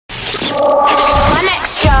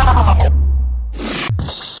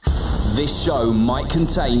This show might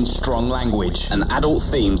contain strong language and adult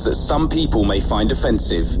themes that some people may find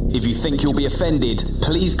offensive. If you think you'll be offended,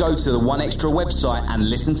 please go to the One Xtra website and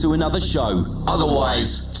listen to another show.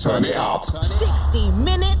 Otherwise, turn it up. 60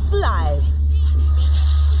 Minutes Live.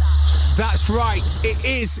 That's right, it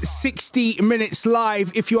is 60 Minutes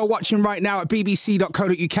Live. If you are watching right now at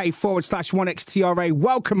bbc.co.uk/1xtra,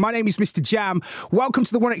 welcome. My name is Mr. Jam. Welcome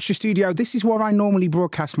to the One Xtra studio. This is where I normally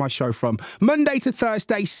broadcast my show from. Monday to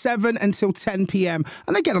Thursday, 7 until 10 p.m.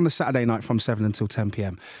 And again on the Saturday night from 7 until 10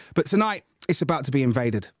 p.m. But tonight, it's about to be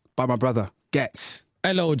invaded by my brother, Ghetts.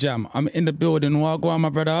 Hello, Jam. I'm in the building. What go on, my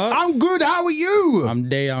brother? I'm good. How are you? I'm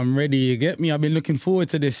there. I'm ready. You get me? I've been looking forward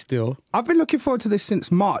to this still. I've been looking forward to this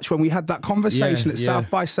since March when we had that conversation at South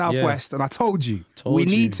by Southwest, and I told you, we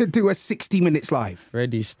need to do a 60 Minutes Live.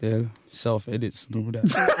 Ready still. Self-edits and all that.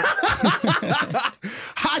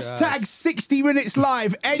 Hashtag 60 Minutes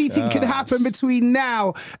Live. Anything can happen between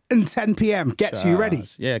now and 10 p.m. Ghetts, you ready?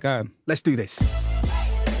 Yeah, go on. Let's do this.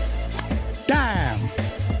 Damn.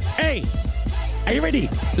 Hey. Are you ready?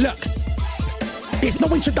 Look, there's no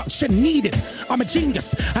introduction needed. I'm a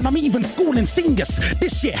genius, and I'm even schooling seniors.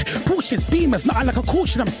 This year, Porsches, Beamers, not like a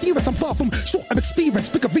caution. I'm serious, I'm far from short of experience.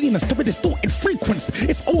 Big arenas to be distorted frequency.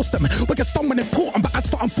 It's awesome, we get someone important, but as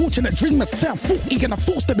for unfortunate dreamers, turn 40 and I'm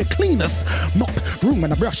forced to be cleaners. Mop, room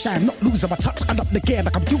and a brush, I'm not losing my touch. I'm up the gear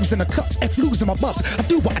like I'm using a clutch, F losing my bus. I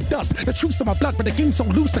do what I does, the truth's in my blood, but the game's so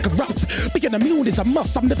loose I can rot. Being immune is a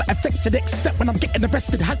must, I'm never affected except when I'm getting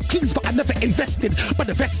arrested. Had keys, but I never invested, but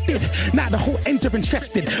invested. Now the whole engine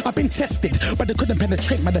interested. I've been tested, but they couldn't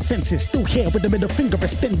penetrate my defenses. Still here with the middle finger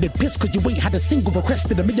extended. Pissed cause you ain't had a single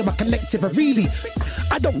requested. A million my collective, but really,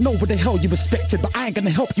 I don't know what the hell you expected, but I ain't gonna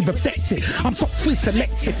help you perfect it. I'm so free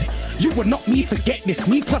selected. You will not me forget this.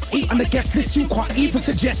 Me plus 8 on the guest list, you can't even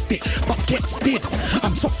suggest it, but Ghetts did.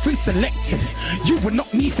 I'm so free selected. You will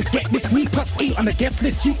not me forget this. Me plus 8 on the guest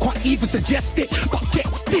list, you can't even suggest it, but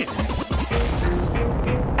Ghetts did.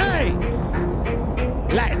 Hey,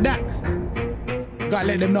 like that. Gotta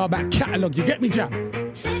let them know about catalogue, you get me, Jam?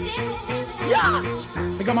 Yeah!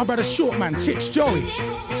 They got my brother Short Man, Titch Joey.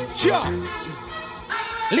 Yeah!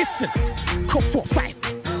 Listen, cook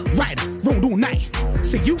 4-5, ride, road all night.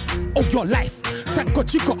 Say you owe your life. Thank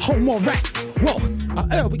God you got home all right. Whoa, I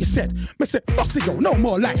heard what you said. Me said, fussy yo, no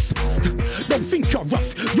more lies. Don't think you're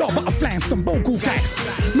rough, you're butterfly and some bogle guy.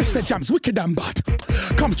 Mr. Jam's wicked and bad.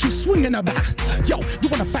 Come to swinging about. Yo, you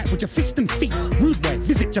wanna fight with your fist and feet? Rude boy,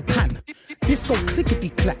 visit Japan. Disco clickety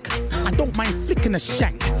clack. I don't mind flicking a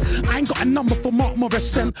shank. I ain't got a number for Mark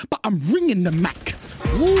Morrison, but I'm ringing the Mac.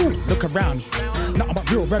 Ooh, look around me. Nothing but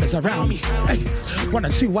real brothers around me. Hey, 1 or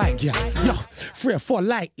 2 white, yeah. Yo, 3 or 4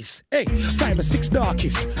 lighties. Hey, 5 or 6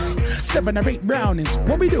 darkies. 7 or 8 brownings.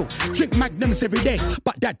 What we do? Drink Magnums every day,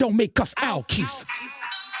 but that don't make us alkies.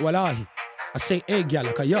 Wallahi, I say hey, girl,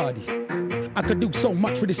 like a yardie. I could do so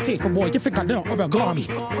much with this paper, boy. You think I don't origami?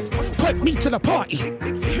 Put me to the party.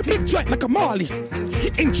 Big joint like a Marley.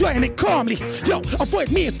 Enjoying it calmly. Yo,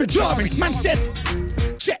 avoid me if you're jarring. Man said,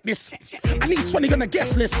 check this. I need 20 on the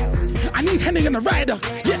guest list. I need Henning on the rider.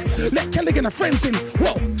 Yeah, let Kelly and her friends in.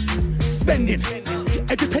 Whoa, spending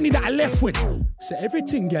every penny that I left with. So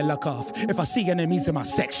everything get luck off if I see enemies in my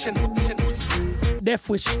section. Death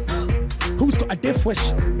wish. Who's got a death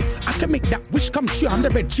wish? I can make that wish come true. I'm the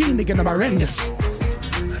red genie in the horrendous.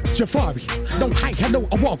 Jafari, don't hide, hello,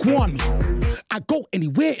 I walk on me. I go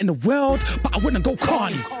anywhere in the world, but I wouldn't go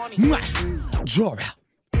Carney. Draw out.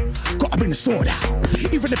 Gotta bring the sword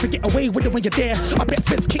out. Even if you get away with it when you're there, I bet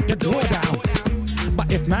feds kick your door down.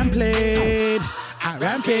 But if man played at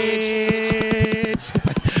Rampage,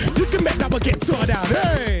 you can bet that will get torn down.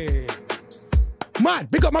 Hey! Man,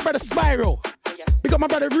 big up my brother Spyro. Big up my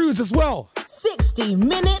brother Rudes as well. 60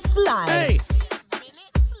 Minutes Live. Hey!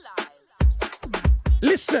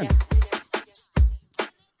 Listen.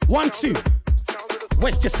 1, 2.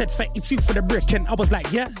 Wes just said 32 for the brick, and I was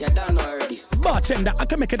like, yeah. Yeah, done already. Bartender, I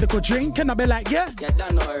can make a little drink, and I be like, yeah. Yeah,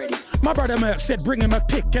 done already. My brother Merc said, bring him a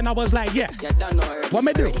pick, and I was like, yeah. Yeah, done already. What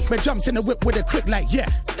me do? Me jumped in the whip with a quick, like, yeah.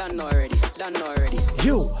 Done already. Done already.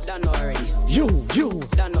 You. Done already. You.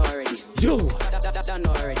 Done already. You. Done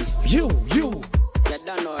already. You. Yeah,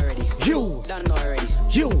 done already. You. Done already.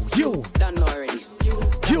 You. Done already.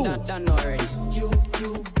 You. Done already.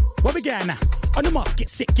 What we got now? On the mask, get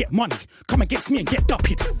sick, get money. Come against me and get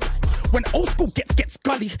duppied. When old school gets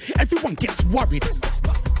gully, everyone gets worried.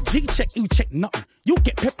 G-check, you check nothing. You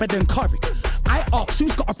get peppered and curried. I asked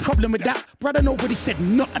who's got a problem with that. Brother, nobody said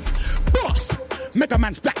nothing. Boss, Mega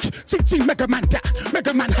Man's back. TT Mega Man that.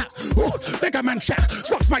 Mega Man hat. Ooh, Mega Man chat.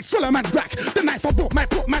 Stocks my swallow man's back. The knife I bought my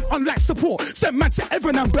put man on life support. Send man to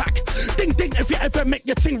heaven and back. Ding ding if you ever make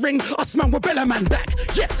your ting ring. Us man will Bella man back.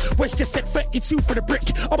 Yeah, Wretch just said 32 for the brick.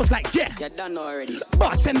 I was like, yeah. You're done already.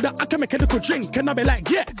 Bartender, I can make a little drink. And I be like,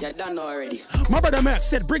 yeah. You're done already. My brother Merc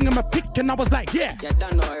said bring him a pick. And I was like, yeah. You're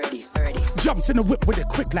done already. Jumped in the whip with it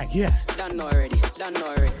quick like, yeah. Done already. Done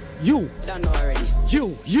already. You. Done already.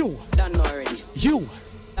 You. Done already. You.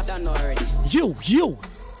 Done already. You. You're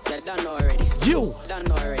done already. You.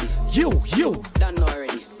 Done already. You. Done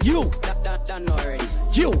already. You. Done already.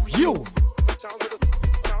 You.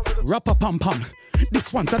 Rappa pum pum.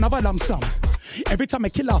 This one's another lump sum. Every time I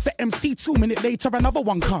kill off an MC, 2 minutes later another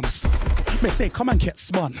one comes. May say, come and get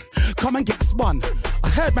spun. Come and get spun. I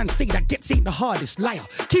heard man say that Ghetts ain't the hardest liar.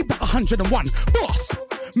 Keep that 101. Boss!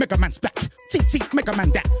 Mega Man's back. TT, Mega Man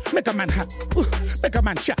that. Mega Man hat. Mega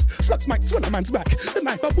Man chat. Slugs Mike, swallow man's back. The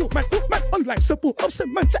knife I bought man on life support. I'll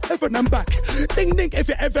send man to heaven and back. Ding ding if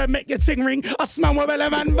you ever make your ting ring. Us man will Bella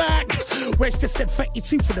man back. Wretch just said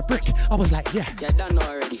 32 for the brick. I was like, yeah. You're done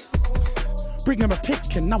already. Bring him a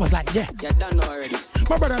pick and I was like, yeah. You're done already.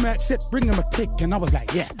 My brother Merc said, bring him a pick and I was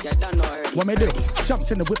like, yeah. You're done already. What me do?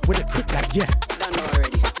 Jumped in the whip with it quick like, yeah. Done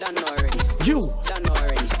already. Done already. You. Done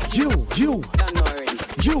already. You. Done already.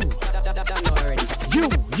 You. Done already. You.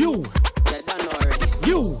 You're done already.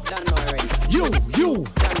 You. Done already. You.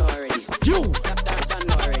 Done already. You. Done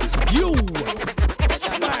already. You.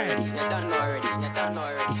 Slide. You're done already. You're done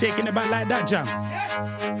already. You taking it back like that, Jam?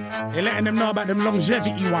 You're letting them know about them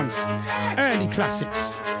longevity ones. Early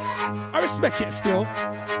classics. I respect it still.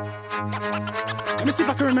 Let me see if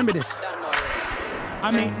I can remember this.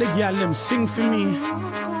 I make the girl them sing for me.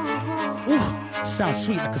 Ooh, sounds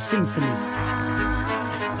sweet like a symphony.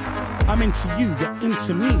 I'm into you, you're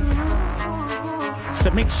into me.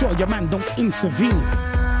 So make sure your man don't intervene.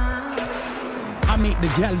 I make the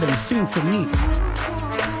girl them sing for me.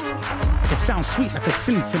 It sounds sweet like a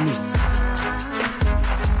symphony.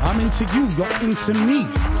 I'm into you, you're into me.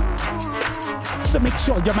 So make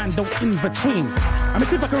sure your man don't in between. Let me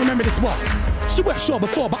see if I can remember this one. She weren't sure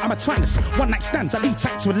before, but I'm a twangers. One night stands, I leave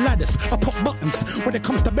tights with ladders. I pop buttons. When it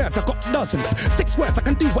comes to birds, I got dozens. 6 words, I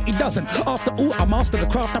can do what he doesn't. After all, I master the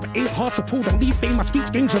craft. Now it ain't hard to pull. Don't leave fame, my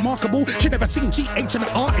speech game's remarkable. She never seen GH in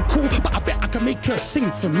the article, but I bet I can make her sing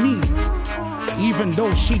for me. Even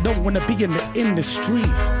though she don't wanna be in the industry.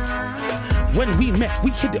 When we met,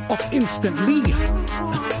 we hit it off instantly.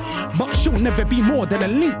 But she'll never be more than a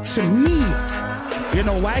link to me. You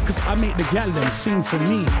know why? Cause I make the gal them sing for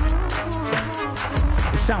me.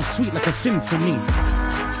 It sounds sweet like a symphony.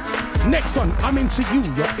 Next one, I'm into you,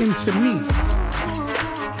 you're into me.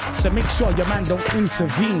 So make sure your man don't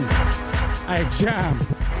intervene. I jam.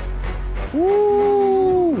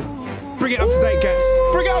 Woo! Bring it up to date, Ghetts.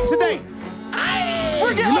 Bring it up to date.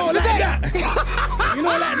 Bring it up to date. You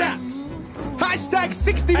know like that. Hashtag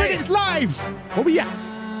 60 minutes live. Where we at?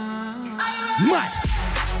 Mad.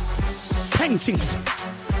 Paintings.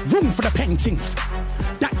 Room for the paintings.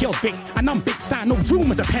 That girl's big and I'm big, so no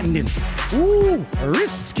rumors are pending. Ooh,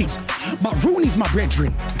 risky. But Rooney's my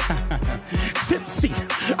brethren. Tipsy.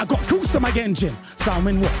 I got goose on my engine. So I'm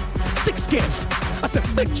in what? 6 gears. I said,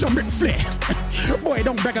 big jump Ric Flair. Boy,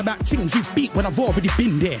 don't brag about things you beat when I've already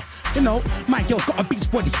been there. You know, my girl's got a beach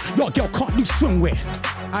body. Your girl can't do swimwear.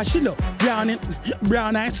 She look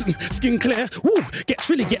brown eyes, skin clear. Woo, gets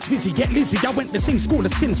busy, get Lizzie. I went the same school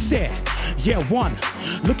as Sincere. Year 1,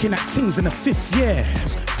 looking at things in the 5th year.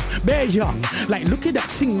 Bare young, like look at that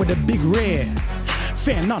thing with a big rear.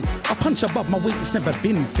 Fair none, I punch above my weight, it's never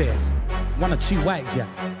been fair. 1 or 2 white, yeah.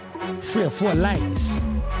 3 or 4 lights,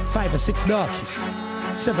 5 or 6 darkies,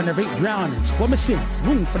 7 or 8 brownings. What me sing?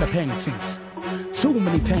 Room for the paintings. Too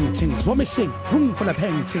many paintings. What me sing? Room for the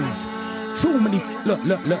paintings. Too many. Look.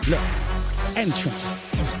 Entrance.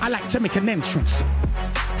 I like to make an entrance.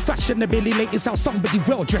 Fashionably late is how somebody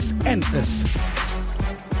well dressed enters.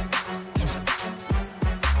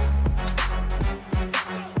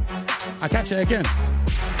 I catch it again.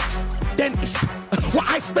 Dentist. What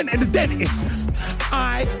I spent in the dentist,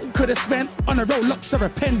 I could have spent on a Rolex or a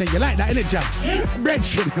pendant. You like that, innit, Jam?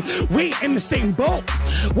 Wretch, we in the same boat.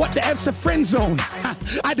 What the F's a friend zone?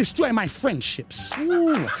 I destroy my friendships.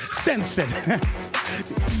 Ooh, censored.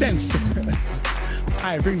 Censored.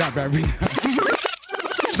 I bring that back.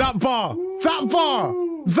 That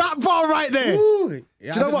bar right there. Ooh.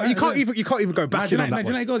 Yeah, do you know what? You can't even go back in on that one.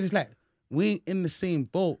 You know, it goes, it's like, we ain't in the same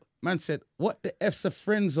boat. Man said, what the F's a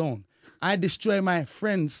friend zone? I destroy my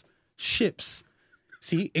friends' ships.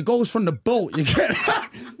 See, it goes from the boat. You get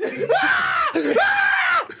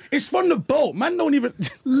It's from the boat. Man don't even...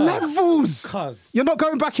 Levels. Cuz. You're not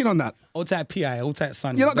going back in on that. Old type PI, old type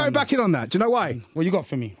son. You're not going back in on that. Do you know why? What you got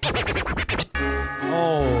for me?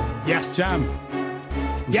 Oh. Yes. Jam.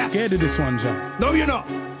 I'm scared of this one, Jam. No, you're not.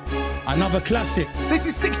 Another classic. This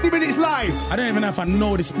is 60 Minutes Live. I don't even know if I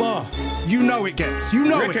know this bar. You know it gets. You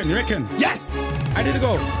know You reckon? Yes. I did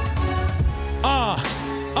go.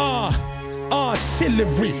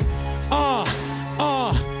 Artillery.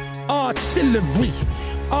 Artillery.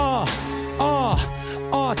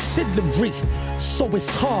 Artillery. So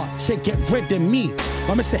it's hard to get rid of me.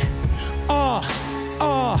 I'ma say, artillery.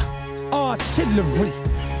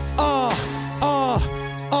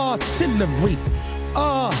 Artillery.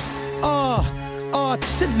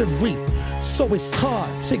 Artillery. So it's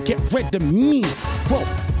hard to get rid of me. Whoa.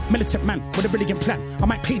 Militant man with a brilliant plan. I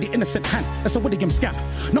might play the innocent hand. That's a William scam.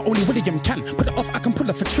 Not only William can put it off, I can pull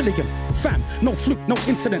off a trillion. Fam, no fluke, no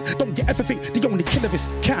incident. Don't get everything. The only killer is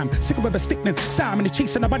Cam. Sick of a stickman. Sam and the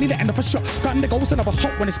chasing a bunny letting off a shot. Gun nigga was another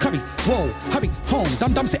hot when it's curry. Whoa, hurry home.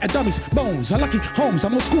 Dum set of dummies. Bones. Unlucky homes.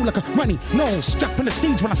 I'm old school like a runny nose. Strap on the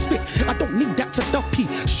stage when I spit. I don't need that to duppy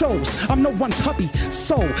shows. I'm no one's hubby.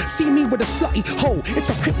 So see me with a slutty hoe. It's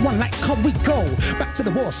a quick one like can we go back to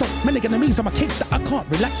the war? So many enemies on my case that I can't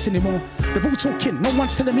relax anymore. They're all talking, no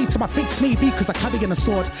one's telling me to my face, maybe because I carry in a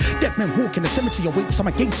sword. Dead men walk in the cemetery awake, so I'm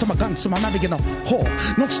against my gun, so I'm marrying a whore.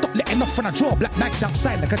 Non stop letting off when I draw black bags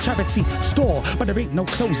outside like a charity store. But there ain't no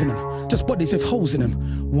closing them, just bodies with holes in them.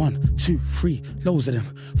 1, 2, 3, loads of them.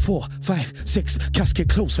 4, 5, 6, casket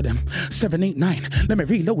close for them. 7, 8, 9, let me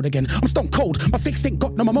reload again. I'm stone cold, my face ain't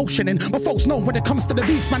got no emotion in. My folks know when it comes to the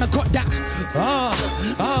beef, man, I got that.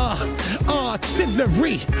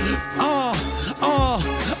 Artillery.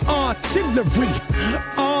 Artillery.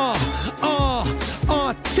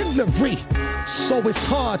 Artillery. So it's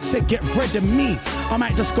hard to get rid of me. I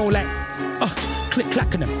might just go like, click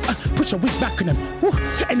clack on them, push a week back on them. Woo.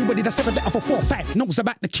 Anybody that's ever let off a 4-5 knows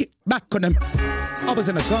about the kick back on them. I was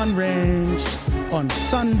in a gun range on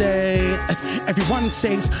Sunday. Everyone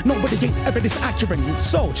says nobody ain't ever this accurate. You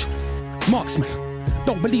soldier, marksman.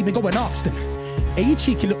 Don't believe me, go and ask them. Hey, you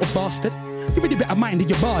cheeky little bastard. You really better mind that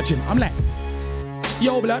you're barging. I'm like,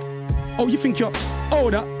 yo, blood. Oh, you think you're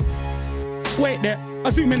older? Wait there. I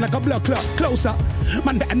zoom in like a blood clot. Closer.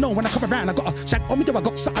 Man, better know when I come around. I got a check on me, do I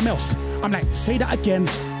got something else? I'm like, say that again.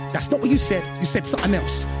 That's not what you said. You said something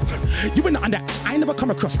else. You were not on that. I never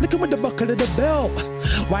come across. Looking with the buckle of the belt.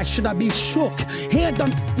 Why should I be shook? He ain't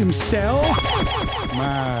done himself.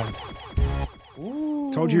 Man.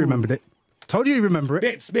 Ooh. Told you remembered it. Told you remember it.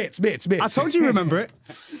 Bits. I told you remember it.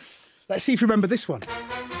 Let's see if you remember this one.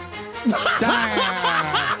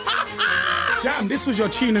 Damn. Jam, this was your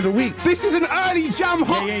tune of the week. This is an early Jam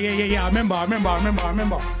hot. Yeah. I remember. I'm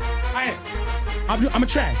a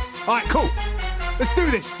try. All right, cool. Let's do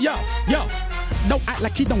this. Yo. Don't act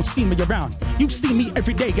like you don't see me around. You see me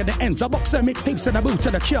every day at the ends. I box her mixtapes and I boot to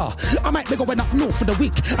the cure. I might be going up north for the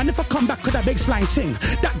week. And if I come back with a baseline ting,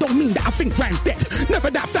 that don't mean that I think rhyme's dead. Never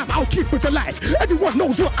that fam, I'll keep it alive. Everyone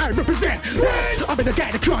knows what I represent. I'll be the guy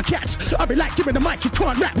that can't catch. I'll be like giving the mic, you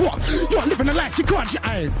can't rap. What? You're living a life you can't.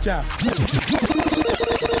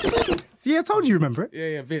 Yeah, I told you remember it.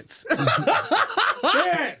 Yeah, bits.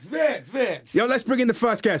 Bits. Yo, let's bring in the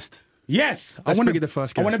first guest. Yes, I want to be the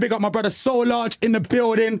first guest. I want to big up my brother So Large in the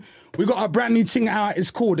building. We got a brand new thing out.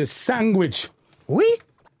 It's called a sandwich. My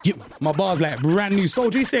bar's like brand new.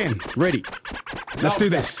 Soldier, you saying? Ready. Let's do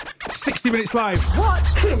this. 60 Minutes Live. Watch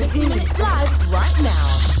 60 Minutes Live right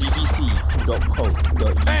now.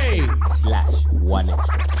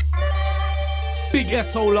 bbc.co.uk/1extra. Big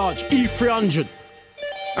S So Large, E300.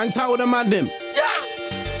 And title the man them. Yeah!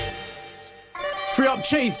 Free up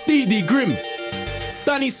Chase, DD Grim.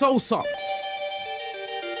 Danny Sosa.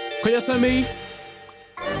 Can you see me?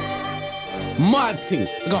 Mad thing.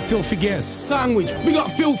 We got Filthy Ghetts. Sandwich. We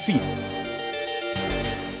got Filthy.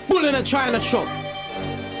 Bull in a China shop.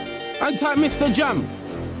 And type Mr. Jam.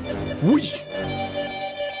 Whoosh.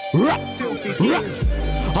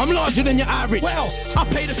 I'm larger than your average. What else? I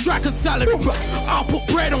pay the striker's salary. Boom. I'll put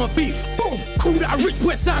bread on my beef. Boom. Call that a rich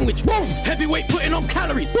boy sandwich. Boom. Heavyweight putting on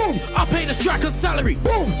calories. Boom. I pay the striker's salary.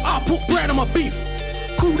 Boom. I'll put bread on my beef.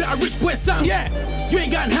 Call that a rich boy sandwich. Yeah. You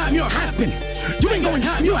ain't got ham, you're a has-been. You ain't going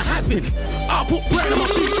ham, you're a has-been. I'll put bread on my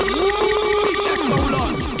beef. Big S So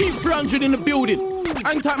Large. E300 in the building.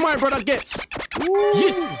 And type my brother Ghetts.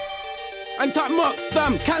 Yes. And type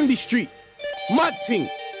Mercston, Candy Street. Mad thing.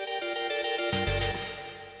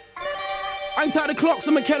 And type the clocks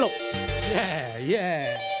and McKellops.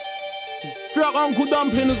 Yeah. Free up Uncle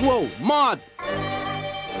Dumpling as well. Mad.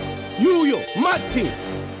 Yo, mad thing.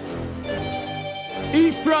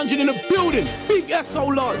 E300 in the building. Big SO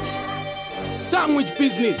Lodge. Sandwich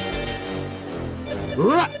business.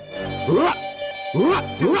 Rap.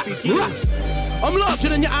 I'm larger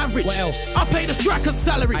than your average. What else? I pay the striker's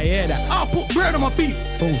salary. I hear that. I'll put bread on my beef.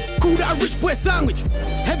 Boom. Call that a rich boy sandwich.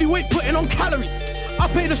 Heavyweight putting on calories. I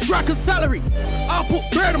pay the striker's salary. I'll put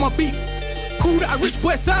bread on my beef. Call that a rich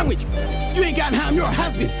boy sandwich. You ain't got ham, you're a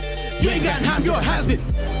has-been. You ain't got ham, you're a has-been.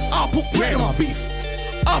 I'll put bread on my beef.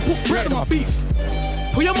 I'll put bread on my beef.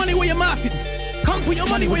 Put your money where your mouth is. Come put your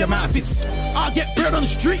money where your mouth is. I'll get bread on the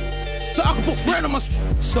street, so I can put bread on my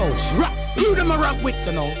Soldier. rap. Who them I rap with?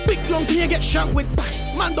 Dunno. Big long can you get shanked with?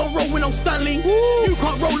 Man don't roll with no Stanley. You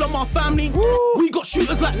can't roll on my family. We got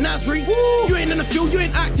shooters like Nasri. You ain't in the field, you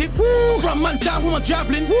ain't active. Run man down with my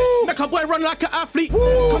javelin. Make a boy run like an athlete.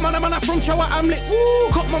 Come on, man, I'm from Shower Hamlets.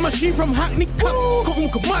 Cut my machine from Hackney. Cut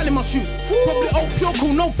walk a mile in my shoes. Probably old pure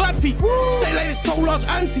cool, no bad feet. They lay this so large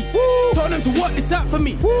auntie. Tell them to work this out for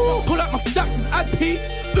me. Pull out my stacks and add P.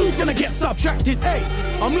 Who's gonna get subtracted? Hey,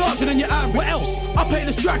 I'm larger than your average. What else? I pay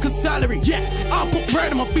the striker's salary. Yeah. I'll put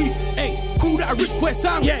bread on my beef. Hey. Call that a rich boy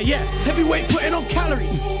sandwich. Yeah. Heavyweight putting on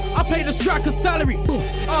calories. I pay the striker's salary.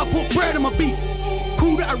 I'll put bread on my beef.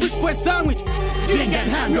 Call that a rich boy sandwich. You ain't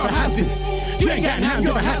getting ham, you're a has-been. You ain't getting ham,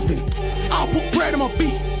 you're a has-been. I'll put bread on my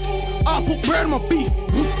beef. I'll put bread on my beef.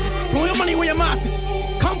 Put your money where your mouth is.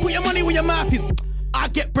 Come put your money where your mouth is. I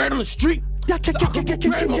get bread on the street. So I can put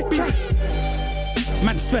bread on my beef.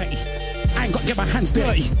 Man's 30. I ain't got to get my hands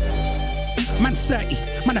dirty. Man's 30.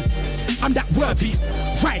 Man, I'm that worthy.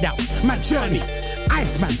 Ride out, man journey.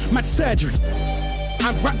 Iceman, man surgery.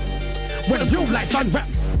 I'm rap. When real life unwrap.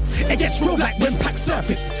 It gets real like when pack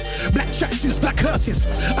surfaced. Black tracksuits, black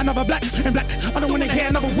hearses. Another black and black. I don't wanna hear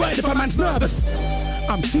another word if a man's nervous.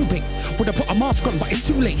 I'm too big. Would've put a mask on, but it's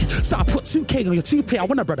too late. So I put 2K on your 2P. I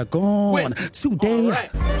want a brother gone. Today.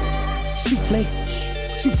 Right.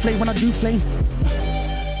 Souffle when I do flame.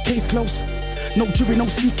 Case closed. No jury, no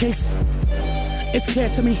suitcase. It's clear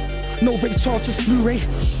to me. No Ray Charles, just Blu-ray.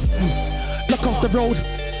 Look off the road.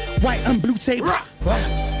 White and blue tape.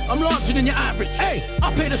 I'm larger than your average. Hey,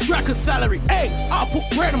 I pay the striker's salary. Hey, I'll put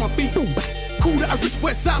bread on my beef. Boom. Cool that a rich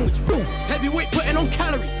boy sandwich. Boom. Heavyweight putting on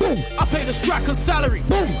calories. Boom. I pay the striker's salary.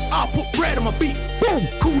 Boom. I'll put bread on my beef. Boom.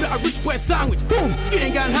 Cool that a rich boy sandwich. Boom. You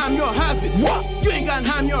ain't got ham, you're a has-been. What? You ain't got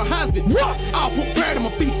ham, you're a has-been. What? I'll put bread on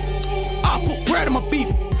my beef. I'll put bread on my beef.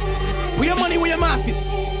 Put your money where your mouth is.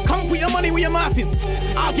 Come put your money where your mouth is.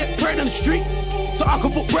 I'll get bread on the street, so I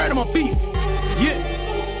can put bread on my beef. Yeah.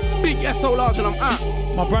 Big SO Large and I'm out.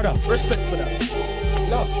 My brother. Respect for that.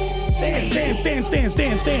 Love. Stand.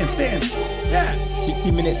 Yeah.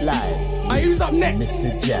 60 Minutes Live. Who's up next?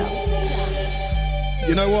 Mr. Jam.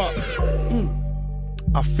 You know what?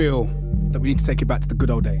 I feel that we need to take it back to the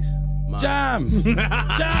good old days. Jam.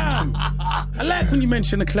 I like when you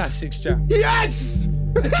mention the classics, Jam. Yes!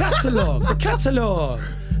 The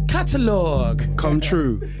catalogue. Come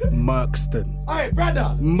true, Mercston. Alright,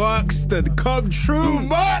 brother. Mercston, come true,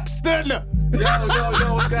 Mercston! Yo,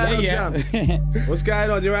 what's going on, Yeah. Jam? What's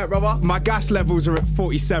going on? You right, brother? My gas levels are at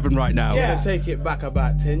 47 right now. Yeah. We're gonna take it back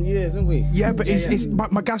about 10 years, aren't we? Yeah, but it's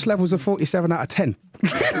my gas levels are 47 out of 10.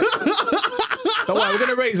 Don't worry, we're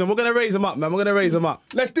gonna raise them up, man. We're gonna raise them up.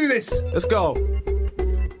 Let's do this. Let's go.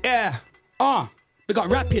 Yeah. We got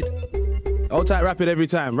Rapid. All tight rapid every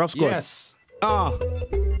time. Rough squad. Yes.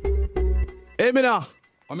 Hear me now.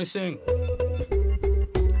 Let me sing.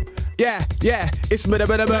 Yeah, it's me, the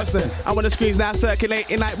Mercston. I wanna squeeze now,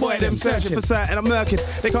 circulating like boy, them searching for certain. I'm murking.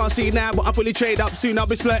 They can't see now, but I fully trade up. Soon I'll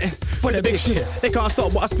be splurting for the big shit. They can't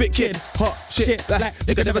stop what I spit, kid. Hot shit, like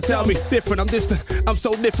they could never tell me different. I'm distant. I'm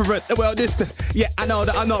so different, well distant. Yeah, I know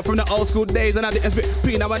that I'm not from the old school days, and I didn't spit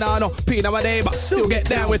Pina Manano, Pina Mane, but still get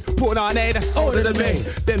down with Punane. That's older than me.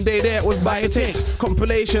 Them day there was buying tapes,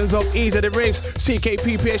 compilations of ease of the raves.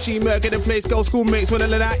 CKP, PSG, Merc in the place. Go schoolmates when I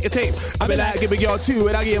let out your tape. I be like, give me your two,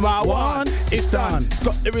 and I give my one. It's done. It's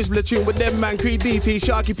got the Rizzler tune with them man, Creed DT,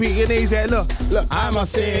 Sharky P, and Easy. Look. I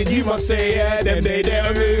must say it, you must say yeah. Them day they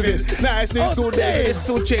were moving. Nice new school days. It's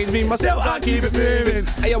still changed me myself. I keep it moving.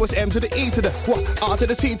 I always M to the E to the what? R to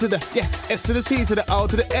the C to the S to the C to the O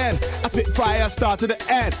to the N. I spit fire, start to the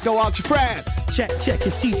end. Go out your friend. Check,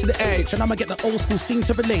 it's G to the H. And I'ma get the old school scene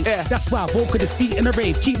to relate. Yeah. That's why vocal is beat in the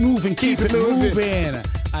rave. Keep moving, keep it moving.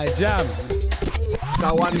 I jam.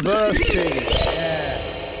 That one verse thing.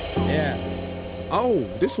 Yeah. Oh,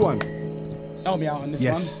 this one. Help me out on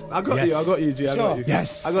this one. I got you, G. I got you.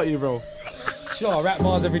 Yes. I got you, bro. Sure, rap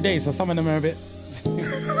bars every day, so some of them are a bit.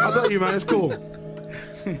 I got you, man. It's cool.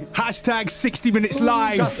 Hashtag 60 Minutes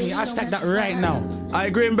Live. Trust me, hashtag that right now. I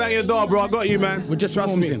agree and bang your door, bro. I got you, man. We're just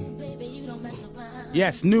trust me. in.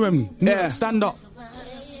 Yes, Newham. Yeah. Stand up.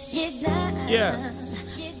 Yeah.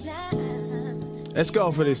 Let's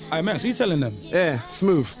go for this. Hey, Max, you telling them? Yeah,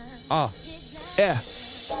 smooth. Ah. Yeah.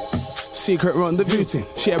 Secret run the beauty.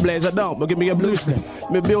 Share blaze I don't, but give me a blue slim.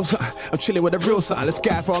 Me bill something. I'm chilling with a real son. Let's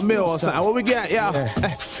get for a meal or something. What we get, yeah?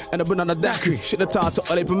 And I've been on a daiquiri. Shit the tar to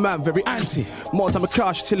Olive man, very anti. More time a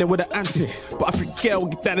car, she chilling with an auntie. But I freak girl,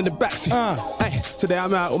 get down in the backseat. Hey, today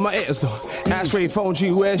I'm out with my haters though. Ask Ray, phone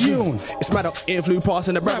G, where's you? It's mad up, in flew past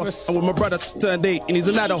in the brothers. I'm with my brother, turned 8, and he's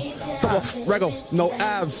an adult. Top off, raggle, no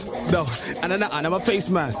abs, though. And I'm a face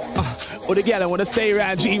man. All the gal I wanna stay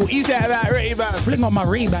around G. What you say about Ray-Ban? Fling on my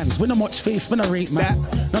Ray-Bans, when I watch face, when I rate man.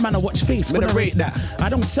 No man I watch face, when I rate that. I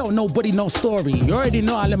don't tell nobody no story. You already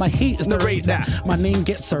know I let my haters narrate that. My name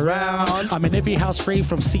gets around. I'm in every house free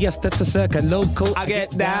from siesta to circa local. I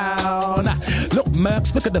get down. Look,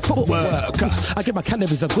 Mercs, look at the footwork. I give my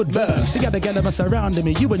calories a good burn. See how the gal are surrounding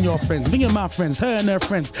me. You and your friends, me and my friends, her and her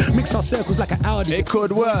friends. Mix our circles like an Audi. It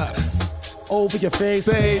could work. Over your face,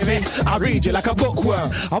 baby. I read you like a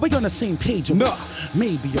bookworm. Are we on the same page? No.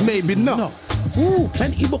 Maybe not. No. Ooh,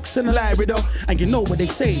 plenty books in the library though, and you know what they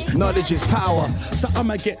say, knowledge is power. So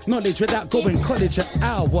I'ma get knowledge without going college an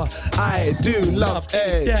hour. I do love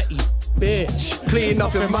a dirty bitch. Clean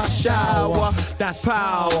up in my shower. That's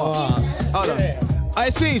power. Hold on.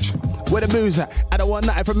 I see where the moon's at. I don't want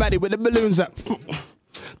nothing from Maddie with the balloons at.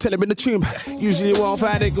 Tell him in the tune. Usually you won't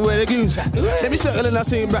find it where the goons at. Let me circle and I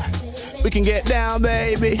see him back. We can get down,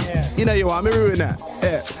 baby. You know you want me ruin that.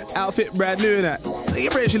 Yeah. Outfit brand new in that. So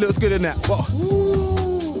your brain, she looks good in that. Whoa.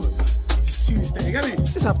 It's Tuesday, you got me?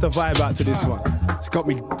 Just have to vibe out to this one. It's got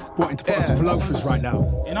me wanting to put on some loafers right now.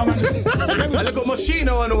 You know, man. I look at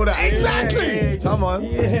Moschino and all that. Exactly. Come on.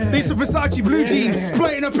 These are Versace blue jeans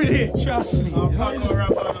playing up in here. Trust me. Hold on.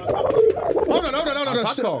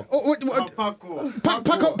 Paco.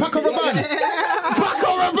 Paco Rabanne.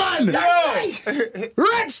 Paco Rabanne.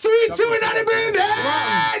 Wretch 3-2 in the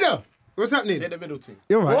building. What's happening? In the middle team.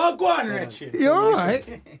 You're right. Oh, go on, Wretch. You're all right.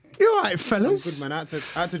 You're all right, fellas. Good man. I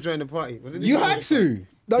had to join the party. You had to.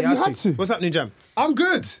 No, you had to. What's happening, Jam? I'm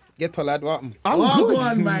good. Get to lad, what? I'm good. Go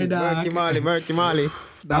on, my dog. Murky Marley.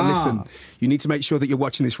 Now listen, you need to make sure that you're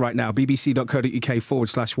watching this right now.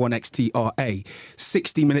 bbc.co.uk/1xtra.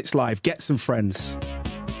 60 minutes live. Get some friends.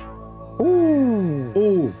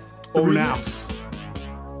 Ooh. Oh, now.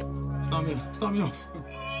 Start me off.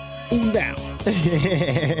 Ooh, now.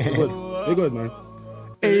 You're good, man.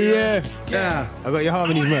 Hey, Yeah. I got your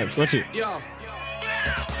harmonies, Mercs. Watch it. Yo.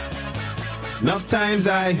 Enough times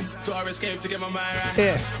I Gotta escape to get my mind right.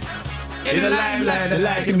 Yeah. In the limelight, the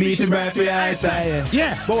lights can be too bright for your eyesight.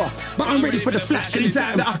 Yeah, but I'm ready for the flash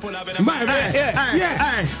anytime that I pull up in my right.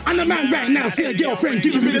 Yeah. I'm the man right now. See a girlfriend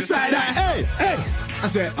giving me the side eye. Hey. I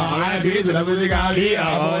said, R.I.P. to the music I'll be on.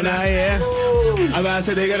 Oh, now, yeah. I about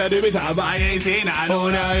said they gonna do me something, but I ain't seen that. Oh,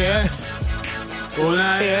 now, yeah. Oh,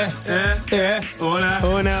 now, Yeah. Oh, now.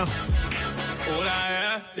 Oh, now. Oh,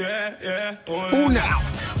 now, yeah. All now.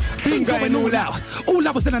 Been going all out. All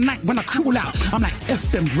hours in the night when I crawl out. I'm like,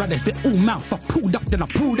 F them brothers, they all mouth. I pulled up, then I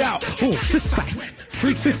pulled out. Oh, fist fight.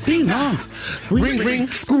 315, Ring,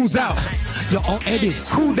 school's out. You're all edited,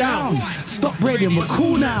 cool down. Stop raiding, we're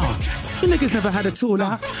cool now. You niggas never had a tool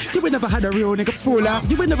out. You ain't never had a real nigga fall out.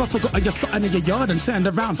 You ain't never forgotten your something in your yard and turned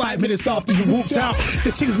around 5 minutes after you walked out.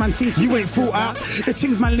 The things man think you ain't thought out. The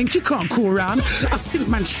things man link you can't call around. I think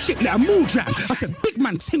man shit let a mood drown. I said big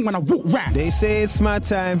man ting when I walk round. They say it's my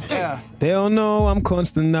time. Yeah. They don't know I'm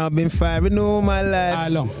constant. I've been firing all my life. How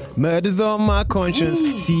long? Murder's on my conscience.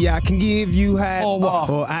 See, I can give you hype, Or what?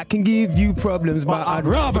 or I can give you problems, but I'd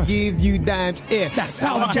rather give you dimes. Yeah. That's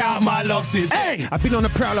how I count my losses. Hey, I've been on the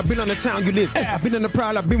prowl, I've been on the town you live. I've been on the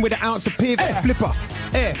prowl, I've been with an ounce of piv. Flipper,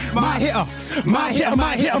 my hitter.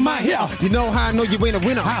 You know how I know you ain't a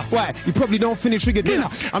winner? How? Why? You probably don't finish with your dinner.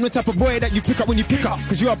 I'm the type of boy that you pick up when you pick up,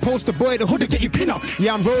 cause you're a poster boy, the hood to get you pin up.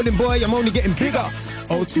 Yeah, I'm rolling boy, I'm only getting bigger.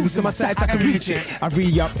 O2 to my sides, I can reach it. I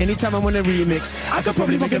re-up anytime I want a remix. I could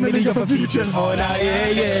probably make a million other features. Oh, now,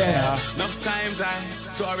 yeah. Enough times I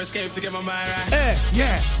gotta escape to get my mind right.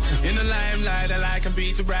 Yeah. In the limelight, the light can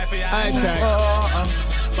be too bright for your Eyesight.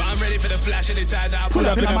 But I'm ready for the flash of the times I Pull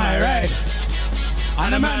up in my ride.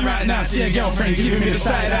 I'm the man right now. See a girlfriend giving me the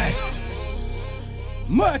side eye.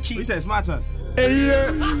 Murky. He said it's my turn. Hey, yeah.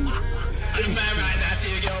 I'm the man right now,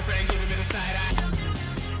 see a girlfriend giving me the side eye.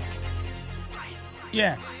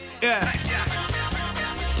 Yeah. Yeah.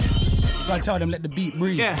 Gotta tell them let the beat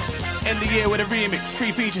breathe. Yeah. End the year with a remix,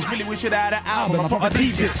 3 features. Really wish it had an album. I put a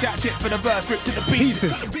DJ. Shout shit for the verse, ripped to the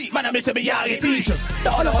pieces. Man, I'm missing Miyagi teachers.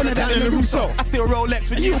 The other on the down in the Russo. I still Rolex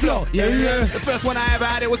when you blow. Yeah. The first one I ever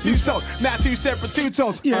had, it was 2 tones. Now 2 separate 2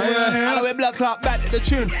 tones. I know it blood clot bad at the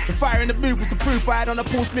tune. The fire in the booth was the proof. I had on a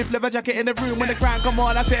Paul Smith leather jacket in the room. When the ground come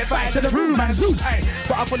on, I said fire to the room, man. Zeus.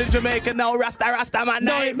 But I'm full of Jamaica now. Rasta, man.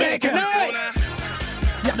 Now ain't making no.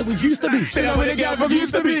 Yeah, that was used to be. Still with a girl from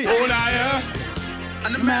used to be. Oh, nah, yeah.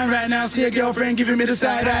 And the man right now see a girlfriend giving me the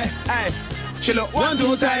side eye. Hey, she look 1,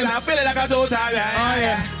 2 times. I feel it like a 2 times. Oh,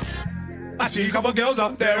 yeah. I see a couple girls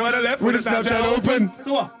up there on the left with the Snapchat open.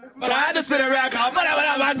 So what? So I had to spin a rack out, but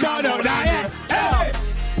I'm gone out now, yeah.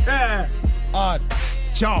 Hey. Odd.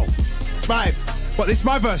 Joe. Vibes. What, this is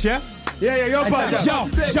my verse, yeah? Yeah, your part. Joe.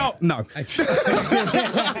 No.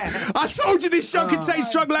 I told you this show contains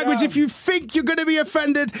strong language. If you think you're going to be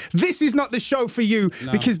offended, this is not the show for you,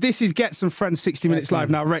 because this is Ghetts and Friends 60 Minutes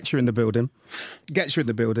Live. Now, Wretch, you're in the building. Ghetts, you're in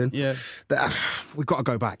the building. Yeah. We've got to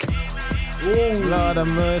go back. Oh, Lord of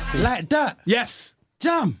mercy. Like that? Yes.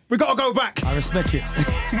 Jam. We got to go back. I respect it.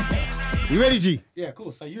 You ready, G? Yeah, of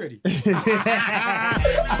course. Are you ready?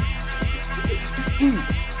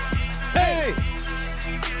 Hey!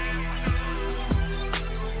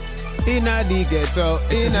 Inna the ghetto,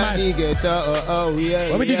 inna the ghetto, oh yeah.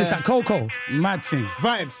 When we do this at Coco, mad thing.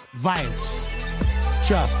 Vibes.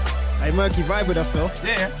 Trust. Hey, Murky, vibe with us though.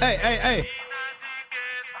 Yeah. Hey.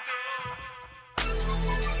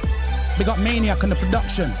 We got Maniac on the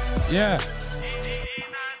production. Yeah.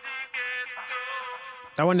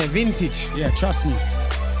 I want the vintage. Yeah, trust me.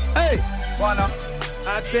 Hey! Why not?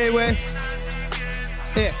 I say where.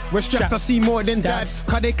 Yeah, we're strapped to see more than that.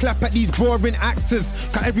 Cause they clap at these boring actors.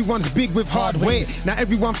 Cause everyone's big with hard weight. Now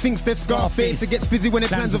everyone thinks they're Scarface. It gets busy when their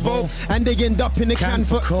plans evolve. And they end up in the can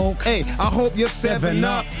for coke. Hey, I hope you're 7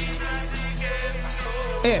 up.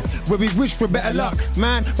 Yeah, where we wish for better luck,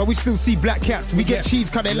 man. But we still see black cats. We get cheese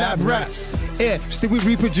cause they lab rats. Yeah, still we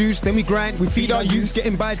reproduce, then we grind. We feed our youths,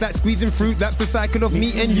 getting buys like squeezing fruit. That's the cycle of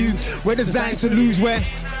me and you. We're designed to lose where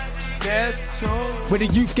the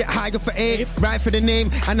youth get higher for aid, ride for the name,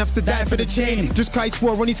 and have to die for the chain. Just cause he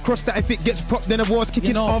swore on his cross that if it gets popped, then the war's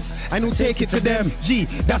kicking off, and we'll take it to them. Gee,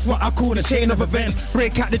 that's what I call a chain of events.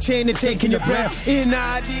 Break out the chain and taking your breath. In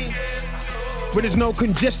ID, where there's no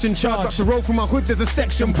congestion charge. Up the road from my hood, there's a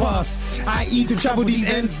section pass. I eat to travel these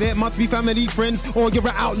ends. There must be family, friends, or you're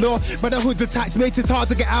an outlaw. But the hood's attached, makes it hard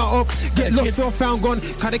to get out of. Get lost or found gone.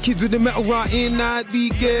 Kind of kids with the metal right in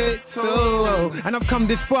the ghetto. And I've come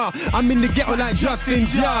this far. I'm in the ghetto like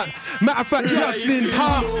Justin's yard. Matter of fact, Justin's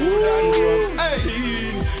heart.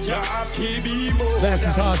 This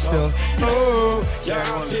is hard still.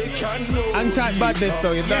 Anti badness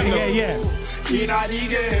though, you don't know. Yeah.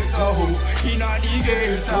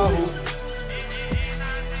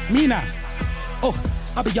 Mina. Oh,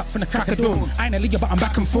 I'll be up from the crack of dawn. I ain't a league, but I'm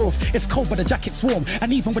back and forth. It's cold, but the jacket's warm.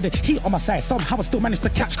 And even with the heat on my side, somehow I still manage to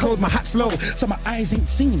catch cold. My hat's low, so my eyes ain't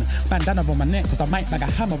seen. Bandana on my neck, cause I might like a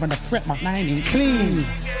hammer and a threat. My line ain't clean.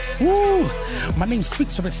 Woo! My name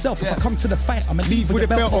speaks for itself. If I come to the fight, I'ma leave with a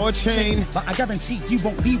belt or a chain. But I guarantee you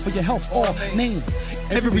won't leave with your health or name.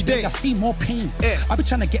 Every day I see more pain. I be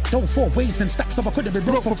trying to get dough 4 ways, then stacks up I couldn't be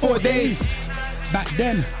broke for 4 days. Back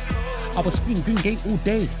then, I was screaming Green Gate all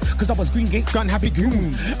day, cause I was Green Gate gun happy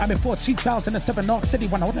goon. And before 2007 Arc City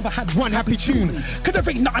when I never had one happy tune. Cause there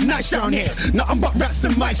ain't nothing nice down here, nothing but rats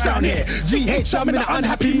and mice down here. GH, I'm in an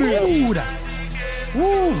unhappy mood.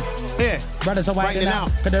 Woo! Yeah, brothers are winding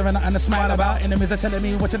out, cause there ain't nothing to smile about. Enemies are telling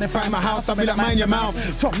me what you find my house, I'll be like mind your mouth.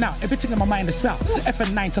 From now, everything in my mind is foul. F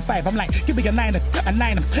and 9 to 5, I'm like, give me a 9, and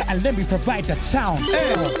let me provide the town.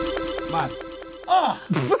 Man.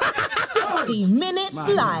 60 Minutes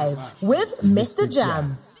Live with Mr.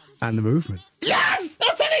 Jam. And the movement. Yes!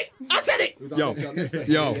 I said it!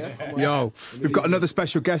 Yo. We've got another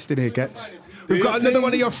special guest in here, Ghetts. We've got another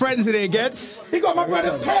one of your friends in here, Ghetts. He got my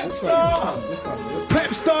brother Pepstar.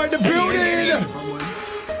 Pepstar in the building.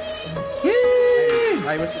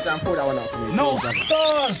 Hey, Mr. Jam, pull that one out for me. No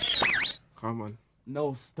stars. Come on.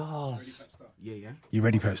 No stars. Yeah. You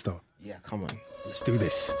ready, Pepstar? Yeah, come on. Let's do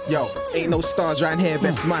this. Yo, ain't no stars round here.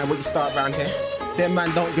 Best mind what you start round here. Them man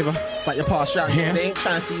don't give a fuck your pass round here. They ain't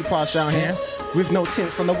trying to see you pass round here. With no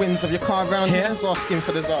tints on the winds of your car round here. It's asking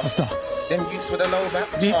for disaster. Them youths with a low back,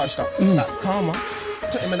 charged up. Like, come on.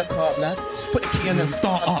 Put him in the car, lad. Put the key in and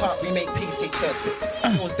start up. We make PC tested.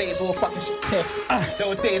 Those days all fucking shit tested.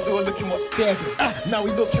 Those days all looking what they're doing. Now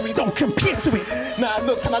we look and we don't compare to it. Now I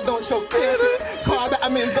look and I don't show tears to it. Car that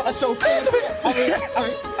I'm in's got to show fear to it. I mean,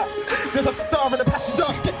 there's a star in the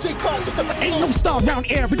passenger. Get J cars just to ain't no star round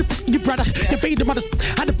here. Your brother, your baby mothers.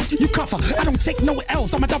 How the you cover. I don't take no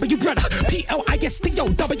L's, I'm a W brother.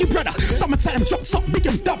 P-L-I-S-T-O-W brother. Summertime drops up,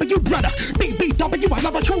 BMW brother. BBW, I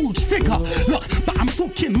love a huge figure. Look, but I'm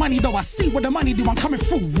talking money though. I see what the money do. I'm coming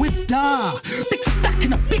through with the big stack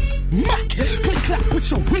and a big Mac. Click clap, put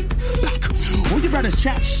your wig back. All your brothers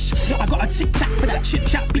chat. I got a tic tac for that chit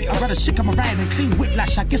chat beat. I rather shake on my ride and clean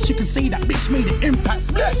whiplash. I guess you can say that bitch made an impact.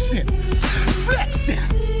 Flexing.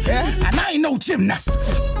 Yeah. And I ain't no gymnast.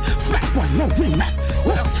 Flat boy, no wing man.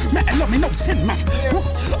 Man, love me, no tin man.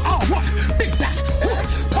 Oh, what? Big back.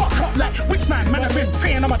 Park up like which man? Man, I've been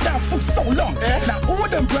praying on my down for so long. Now all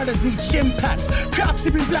them brothers need shin pads. Proud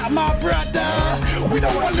to be black, my brother. We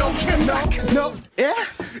don't want no Kim back. No, yeah?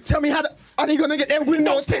 Tell me how are they gonna get them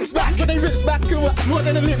windows things back? When they wrist back, it was more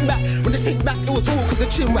than a limb back. When they think back, it was all cause the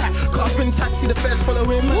chin whack. Car been taxi, the feds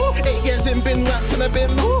following me. 8 years in, been wrapped in a bin.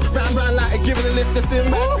 Round like a giving a lift, the sim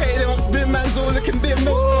back. Pray they don't spin, man's all looking dim.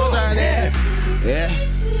 No stars around here.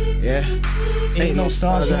 Yeah. Ain't no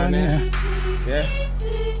stars around here.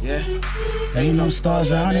 Yeah. Ain't no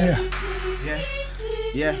stars around here.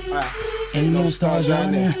 Yeah. Ain't no stars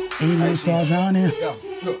around here. Ain't no stars around here. Yo,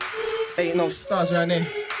 look. Ain't no stars around here.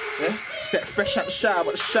 Yeah. Step fresh out the shower,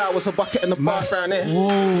 but the shower's a bucket in the bath round here.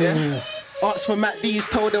 Yeah. Asked for Matt D's,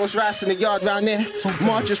 told there was rice in the yard round here.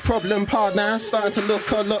 Marge's problem hard now, starting to look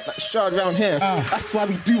a lot like the shard round here. That's why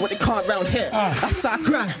we do what they can't round here. That's how I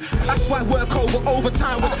grind. That's why I work over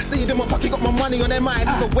overtime. When I bleed in my pocket, got my money on their mind.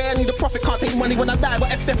 Either way, I need a profit, can't take money when I die.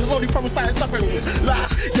 But if death is only promised, I ain't suffering. Like,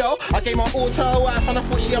 yo, I gave my all to her wife and I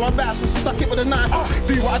thought she had my back, so she stuck it with a knife.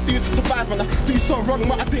 Do what I do to survive, man. I do so wrong,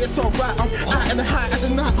 but I do it so right. I'm out in the height of the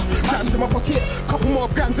night. Grams in my pocket, couple more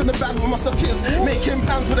grams in the bag with my sockets. Making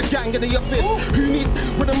plans with a gang in the office. Who needs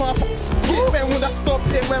with the motherfuckers? When would I stop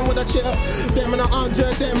it? When would I chill? Them and I 100,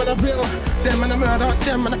 them and I real. Them and I murder,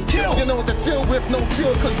 them and I kill. You know the deal with no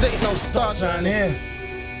deal, cause ain't no stars around here.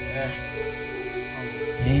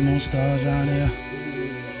 Ain't no stars around here.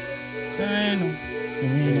 There ain't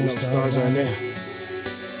no stars around here.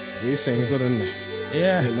 You saying good on there?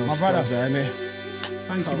 Yeah, ain't no my stars brother. around there.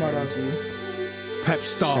 Thank you, brother.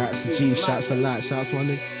 Pepstar. Shouts to G, shouts to Light, shouts my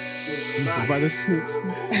nigga. Brother Snooks.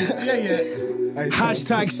 Yeah.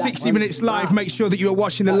 Hashtag 60 Minutes Live. Make sure that you are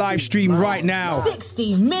watching the live stream right now.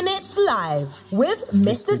 60 Minutes Live with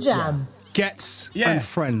Mr. Jam. Ghetts and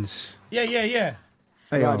friends. Yeah.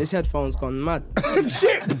 Hey, wow, this headphone's gone mad.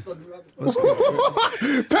 Chip!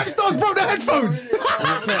 Pepstar's brought the headphones!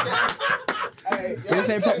 Did you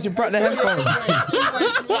say Peps, you brought the headphones?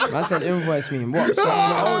 I said invoice me. What? So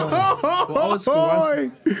old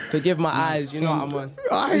school. Forgive my eyes, you know what I'm on.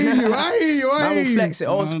 I hear you. I will flex it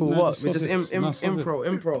old school. What? We're just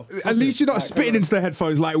impro. At least you're not spitting into the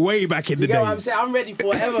headphones like way back in the days. days. What I'm saying? I'm ready for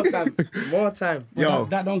whatever, fam. More time. Yo.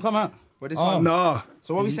 That don't come out. What, this one? Nah.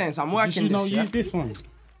 So what are we saying? So I'm working this, use this one.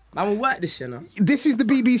 I will work this, you know. This is the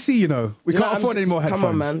BBC, you know. We can't afford any more headphones.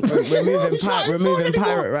 Come on, man. We're moving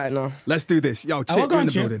pirate right now. Let's do this. Yo, Chip, you're in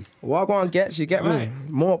the building. What going Ghetts, you get me?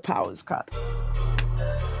 More powers, cut.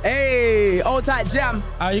 Hey, old tight Jam.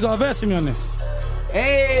 You got a verse for me on this?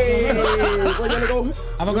 Hey. Where you wanna go?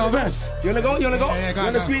 Have I got a verse? You wanna go? Yeah, you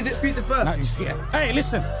wanna squeeze it first? No, you scared. Hey,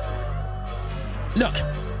 listen. Look.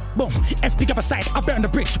 Boom, F the other side, I burn the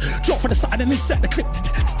bridge. Drop for the side and insert the clip.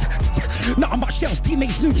 Nothing but shells,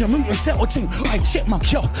 teenage ninja mutant turtle team. I check my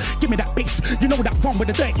yo, give me that bass. You know that one with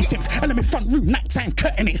the dirty synth. Element front room, nighttime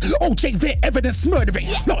curtain it. OJ there, evidence murdering.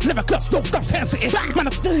 Not never clutch, no stops, hands at it.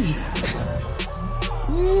 Man,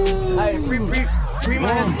 Hey, free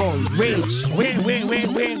my headphones. Rage.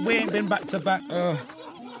 We ain't been back to back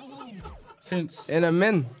since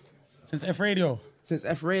F Radio. Since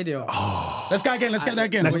F Radio. Let's go again. Let's get that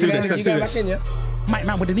again. Let's do this. Mic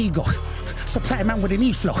man with an ego. Supply man with an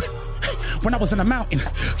e-flow. When I was in the mountain,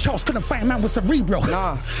 Charles couldn't find man with cerebral.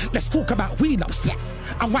 Let's talk about wheel-ups.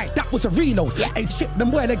 I'm right, that was a reload. Ain't shit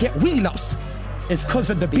them where they get wheel-ups. It's cause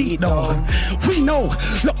of the beat though. We know.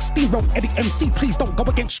 Look, Steve wrote Eddie MC, please don't go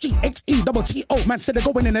against G-H-E-T-T-O. Man said they're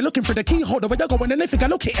going in and looking for the key holder. Where they're going and they think I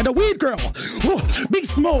look at the weed girl. Ooh,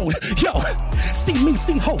 beast mode. Yo, see me,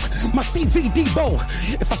 see hope. My CVD bow.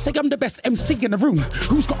 If I say I'm the best MC in the room,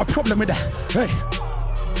 who's got a problem with that? Hey,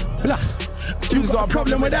 blah. Who's got a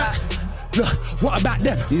problem with that? Look, what about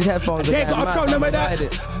them? These headphones are they got a problem with that.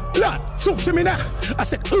 Look, talk to me now. I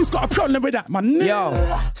said, who's got a problem with that, my nigga? Yo,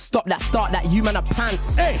 Stop that, start that, you man are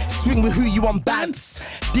pants. Hey. Swing with who you want bants.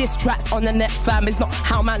 Diss tracks on the net, fam. It's not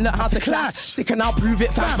how man learn how to clash. Sick and I'll prove it,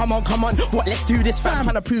 fam. Come on. What, let's do this, fam.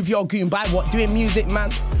 Trying to prove you're goon by what? Doing music,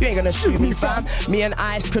 man. You ain't gonna shoot me, fam. Me and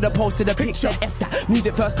Ice could have posted a picture. F that.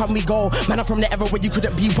 Music first, come we go. Man, I'm from the era where you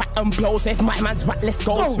couldn't be whack and blow. So if my man's whack, let's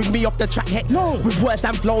go. Swing me off the track, heck. No. With words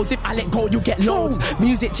and flows. If I let go, you get loads.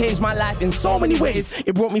 Music changed my life in so many ways.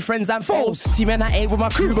 It brought me friends and foes. See, man, I ain't with my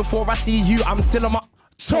crew. Before I see you, I'm still on my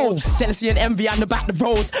toes. Jealousy and envy on the back of the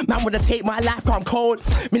roads. Man, wanna take my life, I'm cold.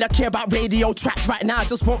 Me not care about radio tracks right now.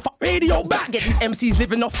 Just want radio back. Get these MCs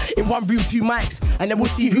living off in one room, 2 mics. And then we'll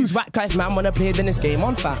see who's whack. Guys, man, wanna play, then this game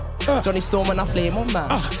on, fam. Johnny Storm and I flame on,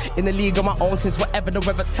 man. In the league on my own since whatever the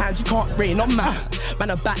weather times. You can't rain on, man.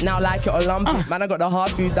 Man, I'm back now like it or lumpy. Man, I got the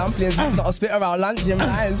hard food dumplings. Not a spit around lunch him.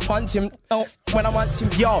 Lions punch him. Oh, when I want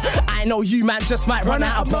him. Yo, I know you, man, just might run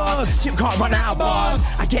out of bars. Chip can't run out of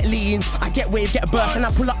bars. I get lean, I get wave, get a burst, and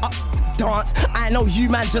I pull up dance. I know you,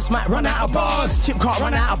 man, just might run out of bars. Chip can't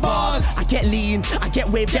run out of bars. I get lean, I get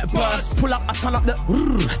wave, get burst. Pull up, I turn up the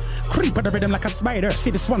creep of the rhythm like a spider.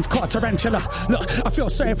 See, this one's caught a tarantula. Look, I feel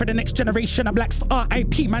sorry for the next generation of blacks.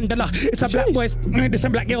 R.I.P. Mandela. It's a black boys, this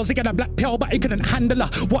and black girls. He got a black pill, but he couldn't handle her.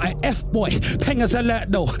 What a F-boy. Penga's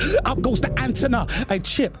alert though. Up goes the antenna. Hey,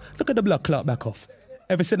 Chip, look at the blood clot back off.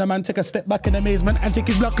 Ever seen a man take a step back in amazement and take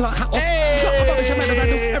his blood clot hat off?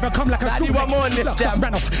 Hey! Ever come like a crew on this jam.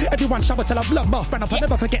 Ran off. Everyone shower till a blood bath ran off. I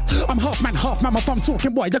never forget. I'm half man, half mammoth. I'm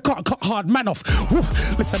talking boy. You can't cut hard man off. Woo.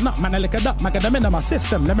 Listen up, man. I lick it up. I get them into my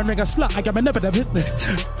system. Let me ring a slut. I get me never the business.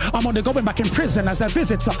 I'm only going back in prison as a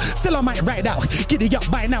visitor. Still I might ride out. Giddy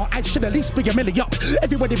up by now. I should at least be a milli up.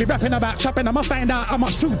 Everybody be rapping about chopping. I'ma find out how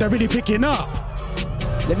much food they're really picking up.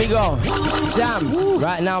 Let me go. Jam.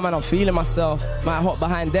 Right now, man, I'm feeling myself. Might hop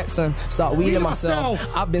behind Ghetts and start wheeling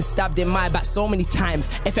myself. I've been stabbed in my back so many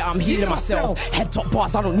times. If it, I'm healing myself. Head top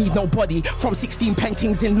bars, I don't need nobody. From 16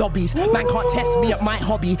 paintings in lobbies. Man can't test me at my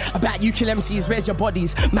hobby. About you kill MCs, where's your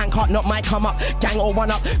bodies? Man can't knock my come up. Gang or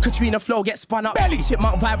one up. Katrina flow get spun up.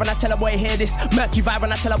 Chipmunk vibe when I tell a boy hear this. Murky vibe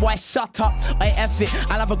when I tell a boy shut up. I F it.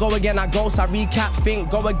 I'll have a go again. I ghost, I recap, think,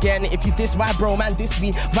 go again. If you diss my bro, man, diss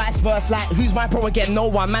me. Vice versa, like who's my bro again? No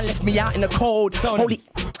one. Man left me out in the cold. Holy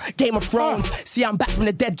Game of Thrones. See, I'm back from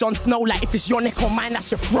the dead, Jon Snow. Like if it's your neck or mine,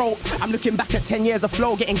 that's your throat. I'm looking back at 10 years of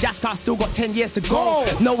flow, getting gas, cause I still got 10 years to go.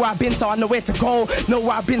 Know where I've been, so I know where to go. Know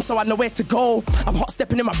where I've been, so I know where to go. I'm hot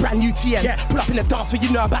stepping in my brand new TM. Pull up in the dance where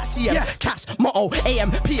you know about CM. Cash, motto,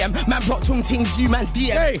 AM, PM. Man brought tung things, you man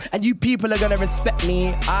DM. And you people are gonna respect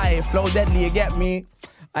me. I flow deadly, you get me.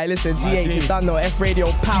 I listen, GH, you done no F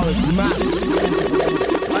radio powers, man.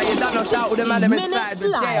 You done no shout with the man inside the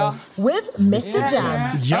day. With Mr.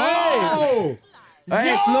 Jam. Yo!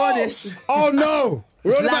 Hey, slow this. Oh no!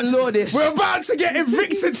 We're about to get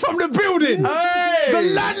evicted from the building. Hey. The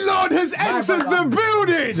landlord has entered the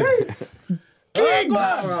building. Giggs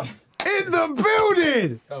in the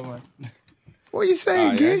building. Come on. What are you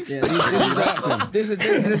saying, Giggs? Yeah, this is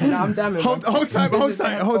I'm jamming. Hold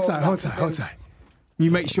tight. You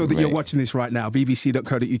make sure that you're watching this right now.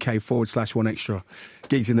 bbc.co.uk/1extra.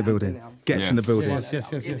 Giggs in the building. Ghetts in the building. Yes.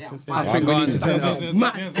 I think we need to turn it up.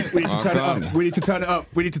 We need to turn it up. We need to turn it up.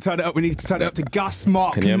 We need to turn it up. We need to turn it up to Gus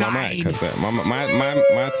Mark 9. Can you hear my mic? Cause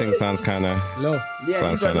my thing sounds kind of low.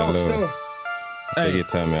 Sounds kind of low. Hey, you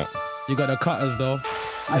turn me up. You got the cutters though.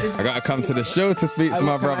 I gotta come to the show to speak to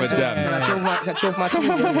my brother Jam. You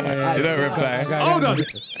don't reply. Hold on.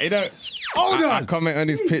 You don't. Hold on. I comment on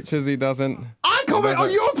his pictures. He doesn't. I comment on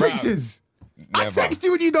your pictures. I text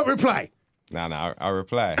you and you don't reply. No, I'll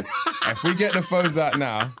reply. If we get the phones out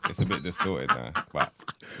now, it's a bit distorted now, but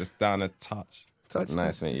just down a touch.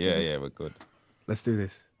 Nice, mate. Yeah, we're good. Let's do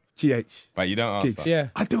this. GH. But you don't answer. Giggs. Yeah.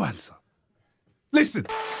 I do answer. Listen.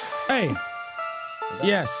 Hey.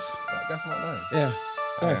 Yes. That's not nice. Yeah.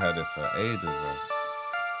 I ain't heard this for ages,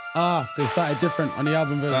 bro. They started different on the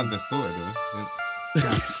album version. Sounds distorted, though.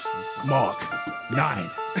 Gas Mark 9.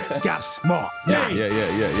 Gas Mark 9.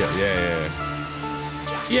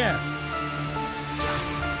 Yeah.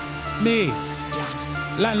 Me.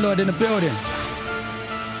 Landlord in the building.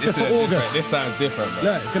 5th of August. This sounds different, bro.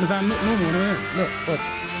 Look, it's gonna sound normal, isn't it? Look, watch.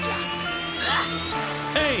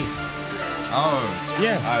 Hey. Oh.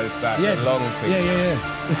 Yeah. It's that long thing. Yeah.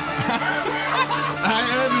 I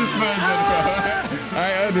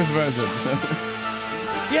heard this version.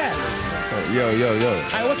 Yeah. So, yo.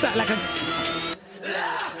 Hey, what's that? Like a...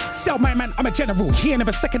 Tell my man, I'm a general. He ain't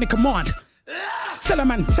never second in command. Tell a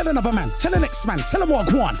man, tell another man, tell the next man, tell him what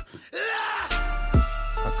I want.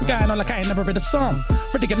 Going on like I ain't never read a song.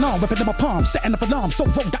 Ready to get on, whipping in my palm, setting up alarm, so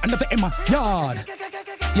roll that another in my yard.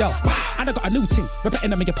 Yo, And I got a new team,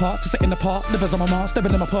 repeating them in your part, to set in the park, livers on my mark,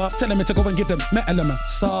 stepping in my park, telling me to go and give them metal in my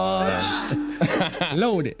Sarge.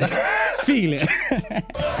 Load it, feel it,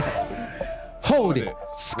 hold it,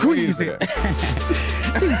 squeeze it.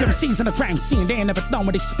 These MCs in the crime scene, they ain't never done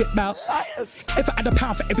what they spit about. If I had a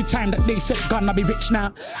pound for every time that they said gun, I'll be rich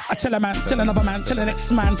now. I tell a man, tell another man, tell the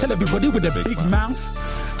next man, tell everybody with a big mouth.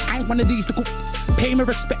 I ain't one of these to go pay me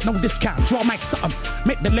respect, no discount. Draw my something,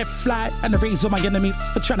 make the left fly, and erase all my enemies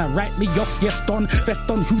for trying to write me off. Yes, done,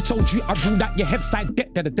 vest on. Who told you I ruled out your head side?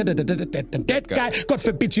 Dead guy. God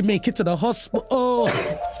forbid you make it to the hospital.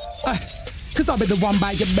 Cause I'll be the one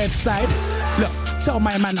by your bedside. Look, tell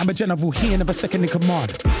my man I'm a general, he ain't never second in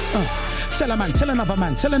command. Tell a man, tell another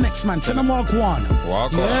man, tell the next man, tell him walk one.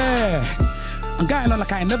 Walk on. Yeah. I'm going on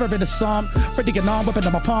like I ain't never read a psalm. Ready get on, whipping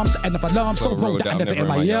on my palms, setting up alarm. So road that I never in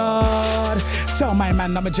my yard. Tell my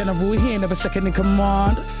man I'm a general, he ain't never second in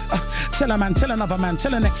command. Tell a man, tell another man,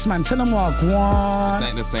 tell the next man, tell him walk one. This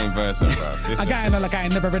ain't the same verse, bro. I'm going on like I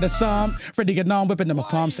ain't never read a psalm. Ready get on, whipping on my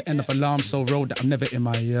palms, setting up alarm. So road that I'm never in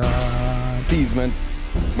my yard. These men,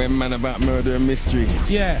 when man about murder and mystery.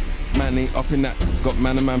 Yeah. Man ain't up in that, got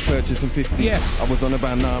man and man purchasing 50. Yes. I was on a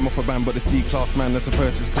ban, now I'm off a ban, but the C-class man that's a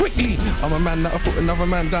purchase quickly. I'm a man that'll put another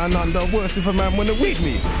man down under. Worse if a man wanna with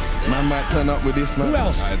me. Man might turn up with this man. Who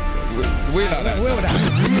else? We like that.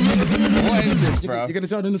 What is this, bro? You're gonna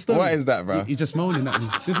tell them the story. What is that, bro? He's just moaning at me.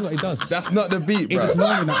 This is what he does. That's not the beat, bro. He's just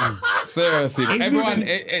moaning at me. Seriously, He's everyone,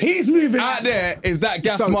 moving. He's moving out there. Is that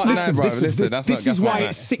Gas So, Mark listen, 9, bro? listen, Listen, that's this not is Gas why Mark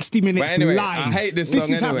it's 9. 60 minutes But anyway, live. I hate this This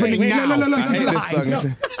song is anyway. happening now. No, This I is hate this live.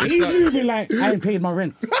 song. He's moving like I ain't paid my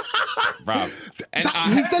rent. Bro.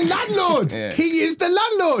 He's the landlord. Yeah. He is the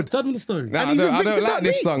landlord. Tell them the story. Nah, I don't like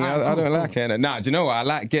this song. I don't like it. Nah, do you know what? I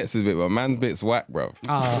like Ghetts' bit, but man's bit's whack, bro.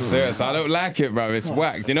 Serious, I don't like it, bro. It's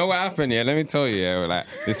whack. Do you know what happened? Yeah, let me tell you. Yeah, like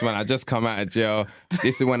this man, I just come out of jail.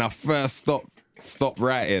 This is when I first stopped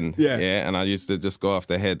writing. Yeah, and I used to just go off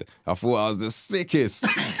the head. I thought I was the sickest.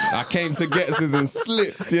 I came to Ghetts' and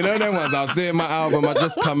slipped. You know them ones? I was doing my album. I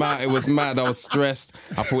just come out. It was mad. I was stressed.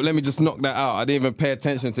 I thought, let me just knock that out. I didn't even pay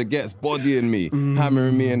attention to Ghetts bodying me,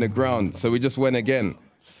 hammering me in the ground. So we just went again.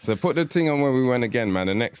 So put the thing on where we went again, man.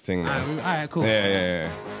 The next thing, man. All right, cool.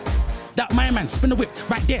 Yeah. That my man, spin the whip,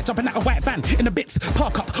 right there, jumping out a white van, in the bits,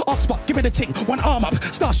 park up, ox spot, give me the ting, one arm up,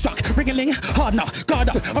 starstruck, ring-a-ling, hard enough, guard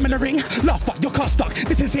up, I'm in the ring, laugh but your car stuck,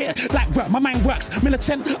 this is here, like work, my mind works,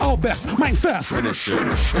 militant, I'll burst, mine first.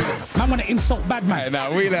 Man wanna insult bad man. Hey,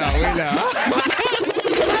 now, we now.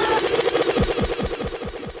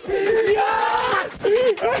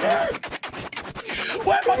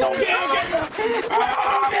 Why am I not getting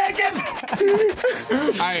again?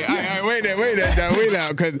 Hey, wait there,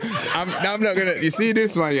 because I'm not gonna. You see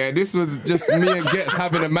this one, yeah? This was just me and Ghetts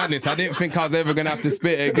having a madness. I didn't think I was ever gonna have to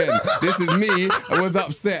spit it again. This is me. I was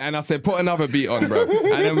upset, and I said, put another beat on, bro.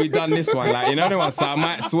 And then we done this one, like, you know the one. So I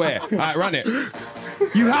might swear. All right, run it.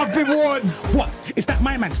 You have been warned. What? Is that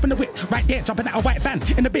my man? Spin the whip, right there, jumping out a white van,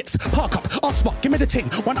 in the bits, park up, ox spot, give me the ting,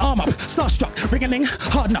 one arm up, starstruck, ring-a-ling,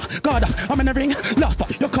 hard enough, guard up, I'm in the ring, last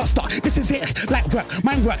but your car stuck, this is it, like work,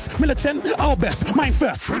 mine works, militant, I'll best, mine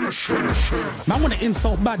first. Man wanna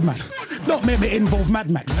insult bad man, don't make me involve Mad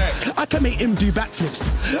Max. I can make him do backflips,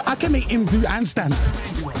 I can make him do handstands,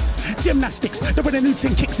 gymnastics, the way the new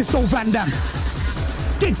ting kicks is so Van Damme.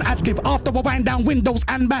 Gigs ad-lib after I wind down windows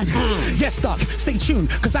and bang. Yes, dog, stay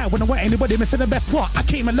tuned, cause I wouldn't want anybody missing the best part. I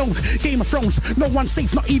came alone, Game of Thrones, no one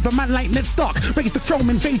safe, not even man like Ned Stark. Raise the throne,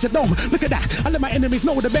 invade your dome, look at that, I let my enemies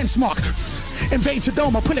know the benchmark. Invade your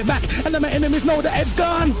dome, I pull it back, and let my enemies know the head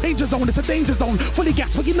gone. Danger zone, it's a danger zone, fully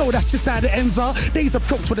gas, but you know that's just how the ends are. Days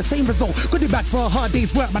approach with the same result, goodie back for a hard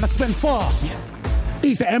day's work, man, I spend fast.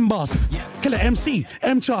 These are M-bars, killer MC,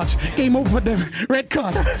 M-charge, game over them, red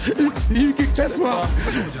card, you get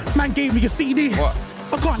trespass. Man gave me a CD. What?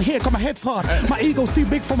 I can't hear cause my head's hard. My ego's too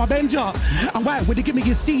big for my bend jar. And why would they give me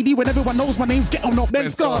a CD when everyone knows my name's Get On Up Them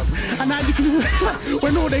Scars? And now you can,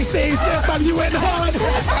 when all they say is yeah, fam, you went hard.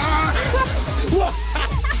 What?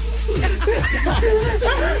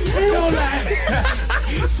 Don't lie.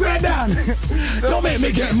 Swear down. Don't make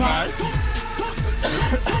me get mad.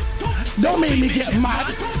 Don't make me get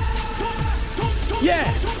mad. Yeah.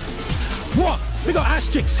 What? We got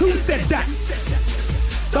asterisks. Who said that?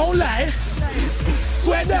 Don't lie.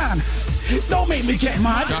 Swear down. Don't make me get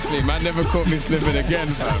mad. Trust me, man never caught me slipping again,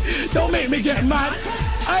 fam. Don't make me get mad.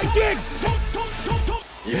 I Ghetts.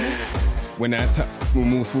 Yeah. When I attack,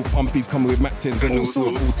 more swoop pumpies coming with Mactins and all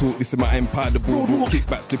sorts. Full talk, this is my empire, the boardwalk.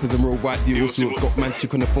 Kickback slippers and roll white deal sorts. Got man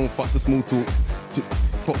chick on the phone, fuck the small talk.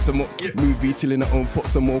 Pop some more movie, chilling at home, pop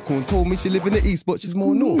some more corn. Told me she live in the east, but she's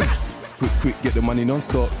more north. Quick, get the money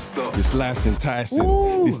non-stop. The slice and Tyson.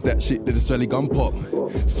 This that shit that the Australian gun pop.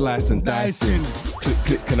 Slice and dicing.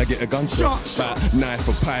 Click, can I get a gunshot? Knife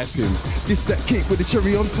for piping. This that cake with the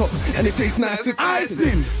cherry on top. And it tastes nice with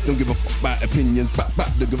icing. Don't give a fuck about opinions. Back,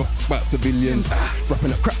 don't give a fuck about civilians.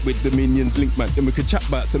 Wrapping up crap with the minions. Link man, then we could chat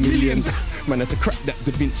about some millions. Man, that's a crack that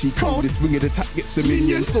Da Vinci code. This wing of the tap gets the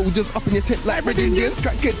minions. Soldiers up in your tent like Red Indians.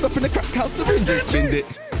 Crackheads up in the crack house syringes. Spin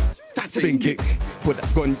it. Spin kick, put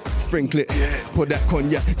that gun, sprinkle it, put that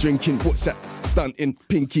cognac, drinking, watch that stunting,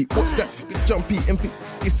 pinky, watch that jumpy MP.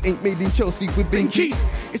 This ain't made in Chelsea with Binky.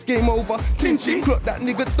 It's game over, Tinchy, clock that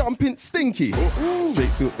nigga dumping, stinky.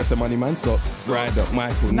 Straight suit, that's a money man socks. Ride up,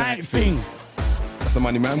 Michael, night thing. That's a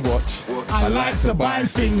money man watch. I like to buy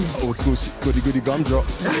things. Old school shit, goody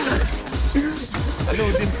gumdrops. I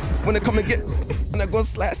know this, when I come and get, and I go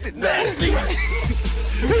slice it nasty.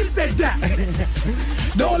 Who said that?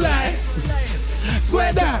 Don't lie.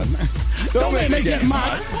 Swear down. Don't make me get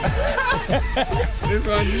mad. This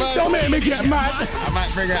one's mad. Don't make me get mad. I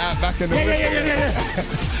might bring it out back in the Yeah.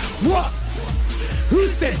 What? Who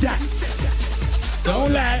said that?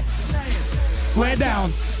 Don't lie. Swear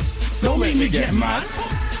down. Don't make me get mad.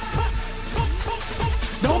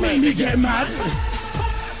 Don't make me get mad.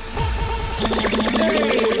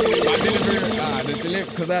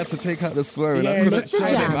 Because I had to take out the swearing. Yeah,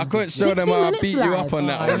 I couldn't show them how I beat you up on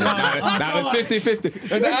that one. That was 50-50.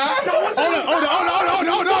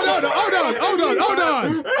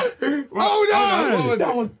 Hold on.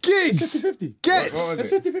 That one. Gigs. 50-50. Ghetts.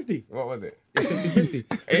 It's 50-50. What was it?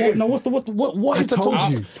 50-50. No, what is the total?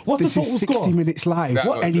 What's the This total is 60 score? minutes live.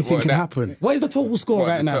 Anything can happen. What is the total score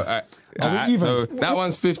right now? Alright, so that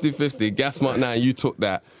one's 50-50. Gas Mark 9, you took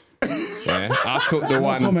that. Yeah, I took the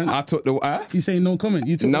one. Comment. I took the. You saying no comment?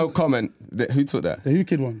 You took no comment. Who took that? The Who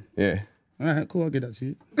Kid one. Yeah. All right, cool. I'll get that to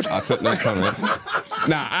you. I took no comment.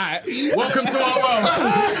 Nah, alright. Welcome to our world.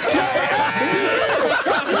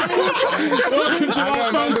 Welcome to our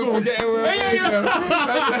world.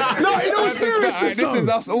 No, in all seriousness, this is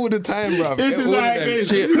us all the time, bruv. This is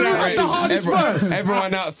like the hardest verse.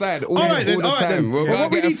 Everyone outside, all right the then. time. We'll go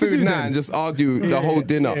get a food now and just argue the whole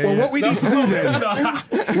dinner. Well, what we need to do then,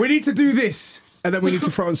 we need to do this, and then we need to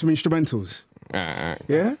throw on some instrumentals.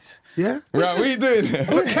 Yeah? Yeah? Right, what are you doing?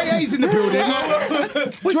 Look, KA's in the building.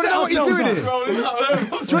 Do you want to know what he's doing here? Do you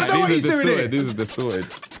want to know what he's doing here? These are distorted.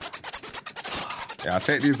 Yeah, I'll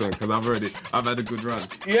take these on because I've had a good run.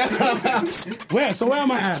 Yeah. Where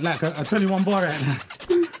am I at? Like a 21 bar right now.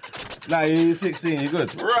 Nah, you're 16, you're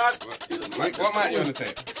good. Right. What mic you want to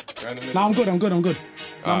take? Nah, I'm good. I'm good.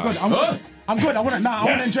 I want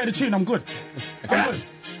to enjoy the tune. I'm good.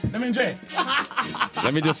 Let me enjoy it.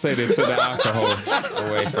 Let me just say this with the alcohol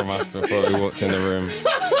away from us before we walked in the room.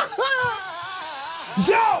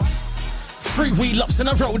 Yo! 3 wheel ups in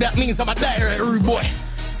a row, that means I'm a direct rude boy.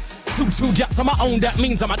 2 jacks on my own, that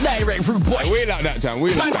means I'm a direct rude boy. We like that, John.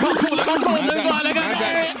 We like that.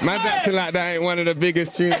 Man's acting like that ain't one of the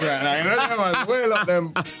biggest tunes right now. You know that one's wheel up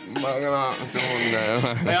them.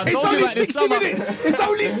 It's only 60 minutes. It's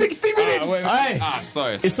only 60 minutes.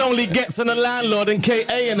 Sorry. It's only Ghetts and the landlord and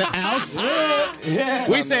KA in the house.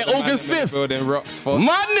 We say August 5th. Building rocks for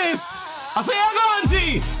Madness. I say I'm going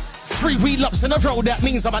G. 3 wheel ups in a row, that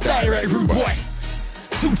means I'm a direct rude boy.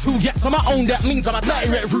 2 jacks on my own, that means I'm a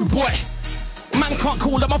direct rude boy. Man can't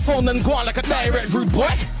call up my phone and go on like a direct rude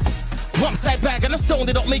boy. One side bag and a stone,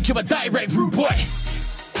 they don't make you a direct rude boy.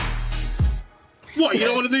 What, you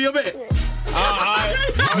don't want to do your bit?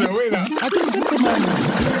 I just said to my man.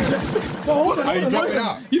 Hold on.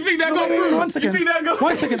 You think that got through? One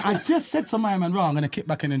second. I just said to my man, I'm going to kick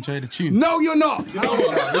back and enjoy the tune. No, you're not. I'm going to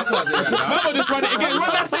just run it again.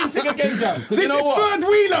 Run that same thing again, Jam. This is third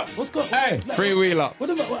wheeler. What's got? Hey, 3 wheel up.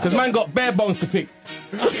 Because man got bare bones to pick.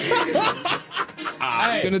 You're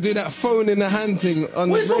going to do that phone in the hand thing on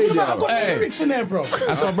the radio. What are you talking about? I've got lyrics in there, bro.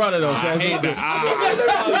 That's my brother, though. So I hate that.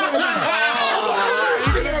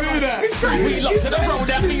 You're going to do that. 3 wheel ups in a row,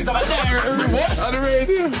 that means I'm a direct rude boy. On the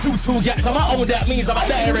radio. 2 jacks on my own, that means I'm a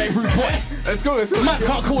direct rude boy. Let's go. Man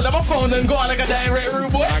can't call up my phone and go on like a direct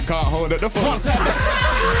rude boy. I can't hold up the phone. What's that?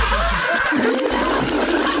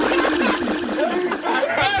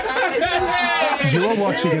 You are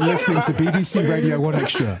watching and listening to BBC Radio 1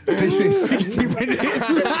 Extra. This is 60 minutes.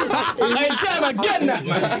 Hey, Jam, I'm getting that,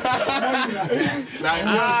 man.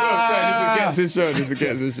 This is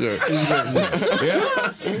Ghetts' show. Yeah?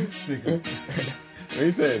 What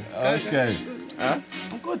you saying? Okay. Huh?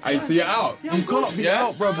 I'm good. So you're out? Yeah, you can't be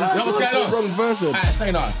out, bro. You know what's going on? Wrong version. Alright,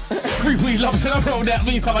 say no. 3 wheel ups in a row, that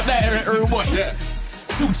means I'm a direct rude boy. Yeah.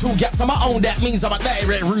 2 gaps on my own, that means I'm a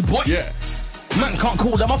direct rude boy. Yeah. Man can't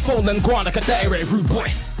call on my phone and go on like a direct rude boy.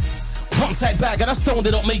 One side bag and I stoned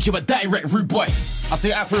it up, make you a direct rude boy. I say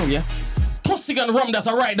that through, yeah? Pussy gun rum, that's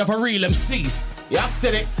a ride of a real MCs. Yeah, I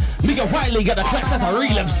said it. Me get Wiley, get the class, that's a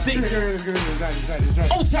real MC.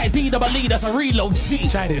 O-tight D-double-E, that's a real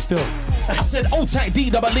OG. Tried it still. I said O-tight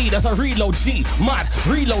D-double-E, that's a real OG. Mad,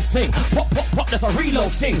 reload ting. Pop, pop, pop, that's a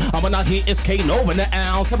reload ting. I'm gonna hit is Kano in the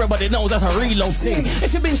ounce. Everybody knows that's a reload ting.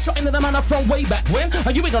 If you been shot into the man from way back when,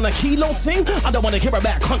 are you been on a kilo ting? I don't wanna hear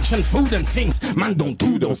about crunch and food and things. Man, don't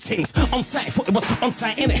do those things. On site, foot, it was on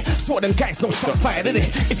site, innit? Saw them guys, no shots fired,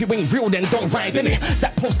 innit? If you ain't real, then don't ride, innit?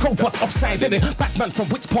 That postcode was offside, innit? Backman from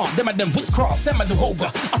which part? Them and them witchcraft, them and the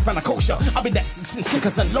rover. Us man a kosher. I've been that since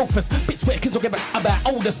kickers and loafers. Bits where kids don't give about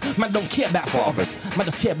oldest. Man don't care about fathers. Man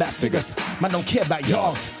just care about figures. Man don't care about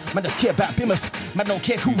yards. Man just care about bimmers. Man don't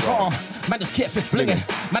care who's armed. Man just care fist blinging.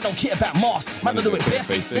 Man don't care about masks. Man don't do it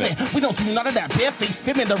bareface in it. We don't do none of that bareface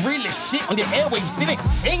filming. The realest shit on the airwaves in it.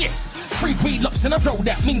 Sing it. 3 wheel-ups in a row.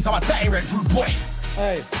 That means I'm a direct rude boy.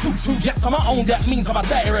 Hey. 2 gets on my own. That means I'm a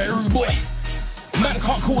direct rude boy. Man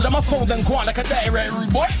can't call on my phone then go on like a direct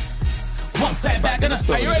rude boy. One side back and a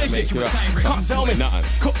stay ready. Can't tell me nothing.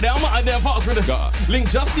 Cook down my damn parts with the link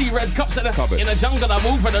just the red cups at the in the jungle. I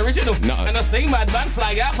move for the original. And the same mad band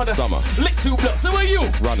flag out for the summer. Lick 2 blocks. Who are you?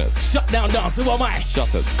 Runners. Shut down dance. Who am I?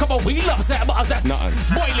 Shutters. Couple wheel ups at but that's nothing.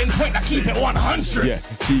 Boiling point. I keep it 100. Yeah,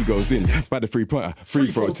 G goes in by the 3-pointer,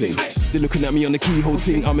 free throw ting. They're looking at me on the keyhole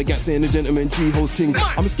ting. I'm a gangster and a gentleman G-host ting.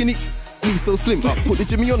 I'm a skinny. Me so slim, put the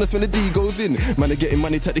Jimmy on us when the D goes in. Man, are getting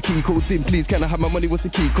money, take the key codes in. Please, can I have my money? What's the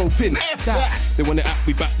key code pin? They want to act,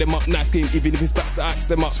 we back them up. Knife game, even if it's backs, I axe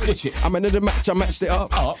them up. Switch it. I'm into the match, I matched it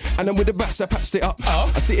up. And then with the backs, I patched it up. I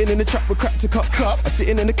sitting in the trap with cracked a cup. I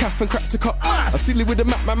sitting in the caff and cracked a cup. I silly with the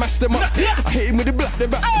map, I mashed them up. I hit him with the black,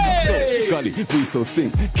 then back them up. So, Gully, we so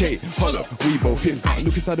stink. K, holler, we both pins.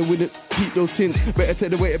 Look inside the window, keep those tins. Better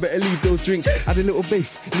take the waiter, better leave those drinks. Add a little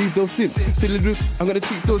bass, leave those sips. Silly look, I'm gonna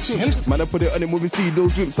teach those chimps. Man, I put it on him when we see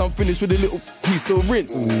those whips. I'm finished with a little piece so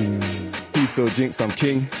rinse. He's so jinx, I'm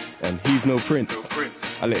king, and he's no prince.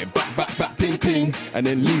 I let it back, ping, ping, and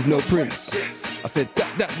then leave no prints. I said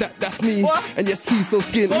that's me, and yes, he's so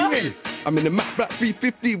skinned. I'm in the Mac Black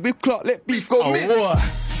 350 with Clark, let beef go mix.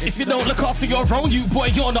 If you don't look after your own, you boy,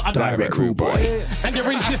 you're not a direct crew boy. And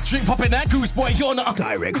you're in history popping that goose boy, you're not a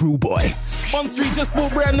direct crew boy. On street just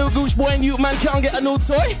bought brand new goose boy, and you man can't get a new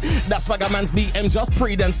toy. That's why got man's BM just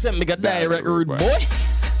pre then sent me a direct rude boy.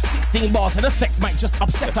 16 bars and effects might just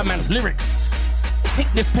upset a man's lyrics.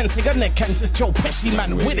 Take this Pentagon neck and just Joe Pesci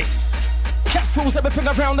man with it. Catch rules everything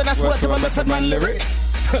around and that's worth of a Method Man lyric.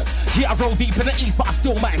 Yeah, I roll deep in the east, but I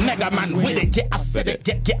still my Mega Man with it. Yeah, I said it.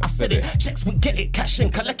 Yeah, I said it. Checks, we get it. Cash and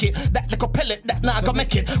collect it. That little pellet, that nah, I gotta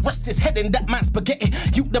make it. Rest his head in that man's spaghetti.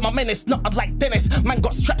 You them a menace, not like Dennis. Man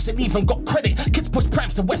got straps and even got credit. Kids push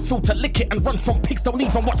prams to Westfield to lick it and run from pigs. Don't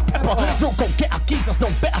even watch Pepper. Real go get our geezers know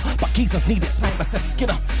better, but geezers need it. Sniper says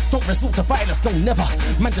Skidder. Don't resort to violence, no never.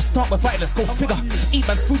 Man just start with violence, go figure. Eat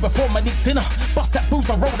man's food before man eat dinner. Bust that booze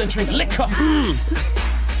and roll and drink liquor.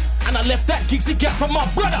 And I left that geeksy gap for my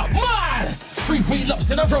brother, man. 3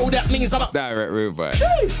 wheel-ups in a row, that means I'm a direct rude boy.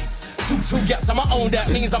 2 gets on my own, that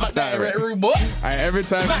means I'm a direct rude boy. Every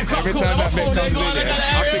time that bit comes in there,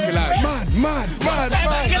 I'm thinking like, mad.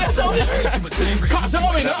 Can't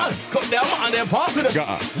tell me nothing. Cook down and then pass to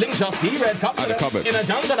the link just the red cups at the cupboard. In a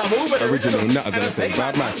jungle, I move it. Original nutters and the same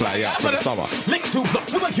bad man fly out for the summer. Link 2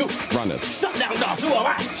 blocks, who are you? Runners. Shut down dance, who am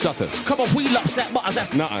I? Shutters. Come on, wheel-ups that butters,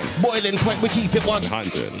 that's nothing. Boiling point, we keep it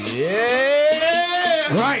 100.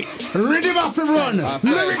 Yeah. Right, rhythm off and run.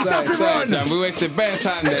 Lyrics off and run. We wasted bare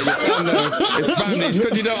time there. It's family. It's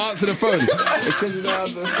because you don't answer the phone. It's because you don't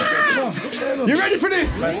answer the phone. You ready for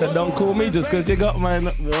this? I said, don't call me just because you got mine.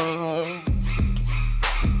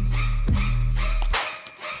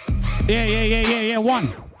 Yeah.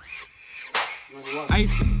 One.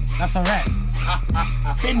 That's all right.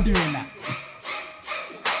 Been doing that.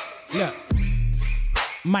 Look.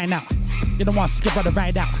 Mine out. You don't want to skip brother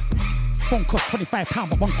ride out. Phone cost £25,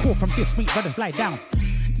 but one call from this week, brothers lie down.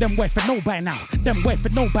 Them wait for no by now.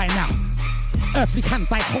 Earthly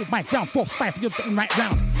hands, I hold my ground. 4th spike, you're getting right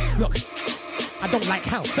round. Look, I don't like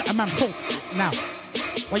how set a man both. Now,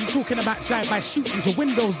 while you talking about drive-by shootings, your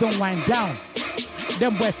windows don't wind down.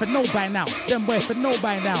 Them wait for no by now.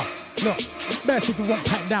 Look, mercy if you won't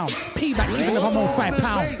pipe down. P back even if I'm on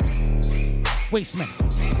 £5. Wasteman,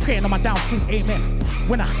 praying on my down fruit, amen.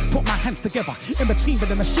 When I put my hands together, in between with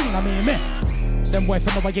the machine, I'm amen. Them boy for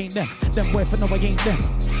no I ain't them.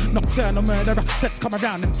 Nocturnal murderer, feds come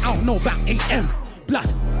around and I don't know about 8M. Blood,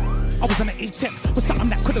 I was on an A10 with something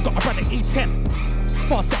that could've got a brother A10.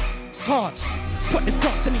 Fast set, cards, put this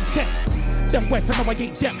plot to E10. Them boyfriend know I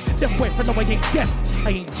ain't them. Them boyfriend know I ain't them. I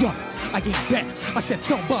ain't John, I ain't Ben. I said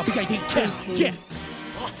tell Bobby I ain't Ken. Yeah.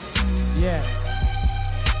 Yeah.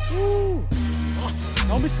 Ooh.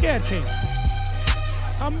 Don't be scared, King.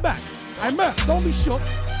 I'm back. I'm Mercs. Don't be shook.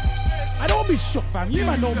 I don't be shook, fam. You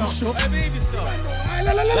man don't be shook.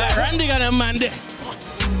 Like Randy got them man there.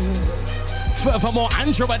 Furthermore,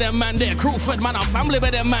 Andrew by them man there. Crewford man, our family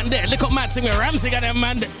by them man there. Look up mad thing with Ramsey got them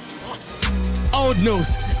man there. Old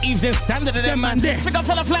news, Evening Standard of them man there. Pick up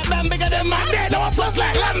for the flat man bigger than man there. No one flows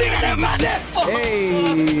like land bigger than man there. Hey.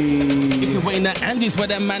 If you ain't the Andy's with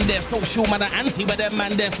them man there. Social man and Ansi with them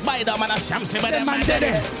man there. Spider man and Shamsi with them man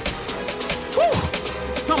there. Woo.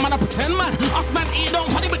 Some man a pretend man. Us man eat down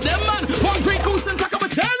party with them man. One great goose and crack up a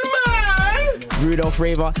 10 man. Rudolph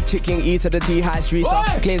Raver, Chicken E to the T High Streeter.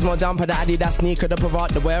 Claysmore jumper, the Adidas sneaker, the Pavard,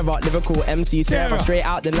 the wearer, lyrical MC Sarah. Straight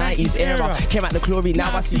out the 90s era. Came out the glory, now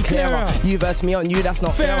I see clearer. You verse me on you, that's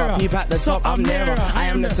not fairer. Peep at the top, I'm nearer. I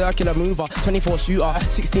am the circular mover, 24 shooter,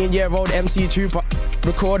 16-year-old MC trooper.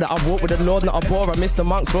 Recorder, I walk with the Lord, not a borer. Mr.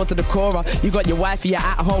 Monk's roll to the Cora. You got your wifey, you're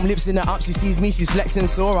at home, lips in her up. She sees me, she's flexing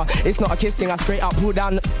Sora. It's not a kiss thing, I straight up pull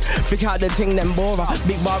down, flick out the ting, then bora.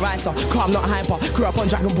 Big bar writer, calm, not hyper. Grew up on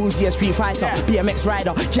Dragon Ball Z, a Street Fighter. BMX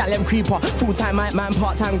rider, Gal creeper. Full-time hype man,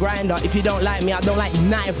 part-time grinder. If you don't like me, I don't like you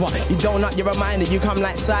neither. You don't not your reminder, you come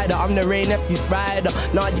like cider. I'm the rain nephew's rider.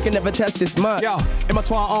 Nah, you can never test this Merc. Yo, in my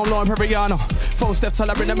twat arm, Lauren Periano. 4 steps till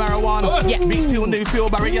I bring the marijuana. Yeah. Beats feel new, feel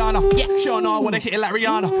Mariana. Yeah. Sure, no, I wanna hit it like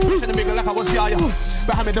Rihanna. Pushing the bigger like I was Yaya.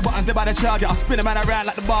 Behind me the buttons, they by the charger. I spin a man around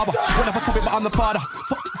like the barber. Whenever I top it, but I'm the father.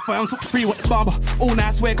 Fuck the phone, top 3 with the bomber. All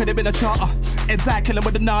night swear could have been a charter. Inside killing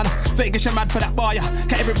with the nana. Vegas, you're mad for that bar, yeah.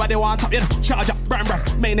 Can everybody want top, yeah. Charge up, brand.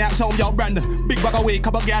 Maniacs home, yo, Brandon. Big bag away,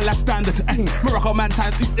 couple girl, last standard. Morocco man,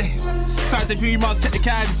 times 2 days. Times in 3 months, check the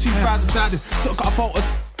card, 2,000 standard. Took a couple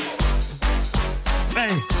photos.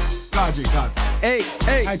 Hey, God. Hey,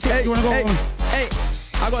 you wanna go? Hey,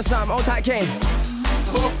 I got some old tight cane.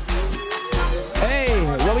 Hey,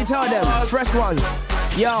 what we tell them? Fresh ones.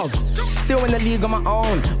 Yo, still in the league on my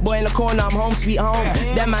own. Boy in the corner, I'm home, sweet home.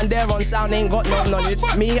 Them man there on sound ain't got no knowledge.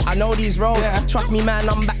 Me, I know these roles. Trust me, man,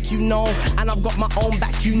 I'm back, you know. And I've got my own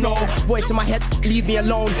back, you know. Voice in my head, leave me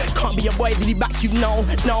alone. Can't be a boy, really back, you know.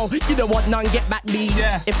 No, you don't want none, get back B.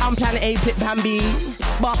 If I'm planet A, pit pan B.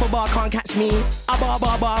 Bar for bar, can't catch me. A bar,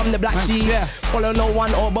 I'm the black sheep. Follow no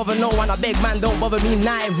one or bother no one. A beg man, don't bother me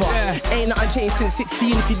neither. Ain't nothing changed since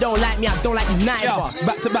 16. If you don't like me, I don't like you neither. Yo,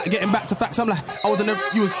 back to back, getting back to facts. I'm like, I was in the,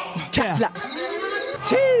 you was, Cheese.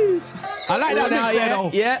 I like that mix there, though.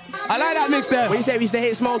 Yeah. I like that mix there. What you say, we used to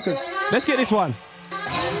hate smokers? Let's get this one.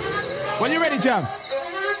 When you ready, Jam?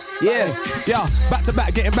 Yeah. Yeah, back to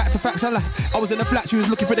back, getting back to facts. I was in the flat, she was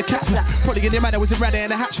looking for the cat. Probably in the man that was in Radder in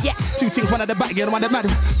the hatch. 2 things, one at the back, again, one at the matter.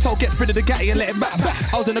 Told Ghetts spread of the gatty and let it back.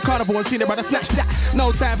 I was in the carnival and seen it by the snatch.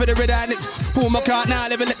 No time for the red eye niggas. Pull my car now,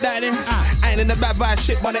 live and let that in. I ain't in the bad vibe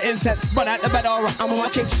shit, by the incense. But out the bad aura, I'm on my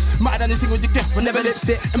kicks. Might have done this thing with your gift, but never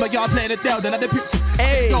lipstick. In my yard playing the Dell, then I depict it.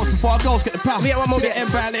 Hey. Goals before I goals, get the power. We have one more get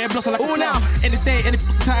empire, let it blossom like a now. Any day, any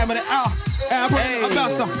time of the hour. Hey, I'm about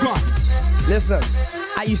stuff, go on. Listen,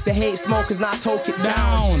 I used to hate smokers, now I talk it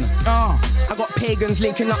down. I got pagans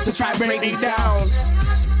linking up to try break me down.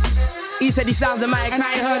 He said he sounds a mic and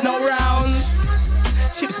I ain't heard no rounds.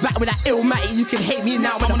 Chips back with that ill matty, you can hate me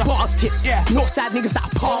now when the bars tip. Northside niggas that I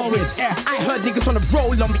par with. I heard niggas on the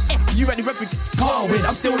roll on me. You ready to par with?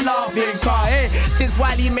 I'm still laughing, car. Since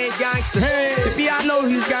Wiley made gangster. Chippy, I know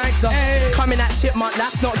who's gangster. Coming at Chipmunk,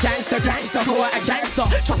 that's not gangster. Gangster, go at a gangster.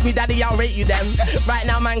 Trust me, daddy, I'll rate you then. Right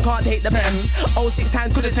now, man can't take the pen. 06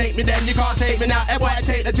 times couldn't take me then. You can't take me now. Boy, I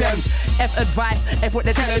take the gems. F advice, F what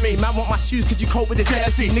they're telling me. Man want my shoes cause you cope with the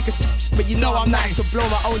jealousy. Niggas, but you know I'm nice. To blow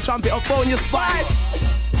my own trumpet or phone your spice.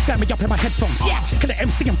 Set me up in my headphones. Kill the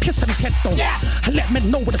MC and piss on his headstone. I let men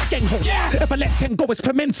know where the skeng holds. If I let 10 go, it's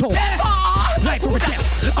pimento. Life or a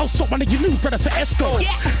death. I'll sort one of you new brothers for Esco.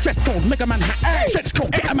 Dress code, Mega Man hat. Stretch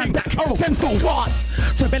code, get a man back. Tenfold bars.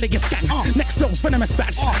 Rebellious gang. Next door's venomous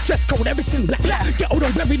badge. Dress code, everything black. Get old,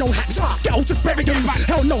 don't bury no hats. Get old, just bury them.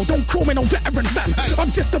 Hell no, don't call me no veteran fam.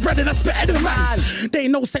 I'm just a brother that's better than man. They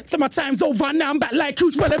ain't no sense, my time's over. Now I'm back like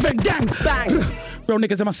who's relevant gang. Bang. Real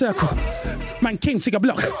niggas in my circle. Man came to your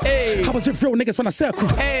block. I was with real niggas when I circle.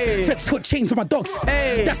 Feds put chains on my dogs.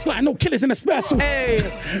 That's why I know killers in the special.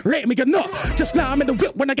 Rate me or not. Just now I'm in the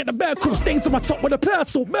whip when I get the bear cool. Stains on my top with a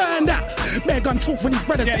pencil. Burn that. Bear gun talk from these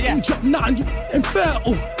brothers. They ain't drop nothing. You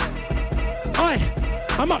infertile.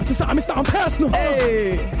 I'm up to something. It's not personal.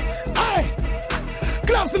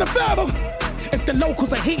 Gloves in the thermal. If the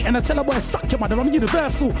locals are hating, I tell a boy suck your mother. I'm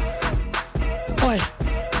universal.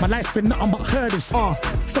 My life's been nothing but hurdles.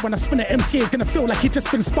 So when I spin an MC, it's gonna feel like he just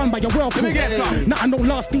been spun by your whirlpool. Nothing don't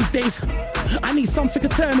last these days. I need something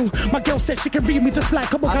eternal. My girl said she can read me just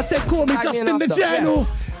like a book. I said call me just in the journal.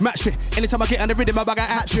 Match fit. Anytime I get on the rhythm, I bag a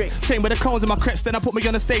hat trick. Train with the cones in my creps, then I put me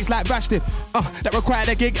on the stage like Bash did. That required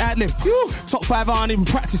a gig ad lib. Top 5 I don't even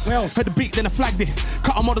practice. Heard the beat, then I flagged it.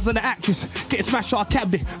 Cut on models and the actress. Getting smashed, I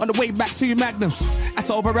cabbed it. On the way back to you magnums. That's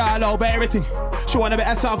overall over everything. She want a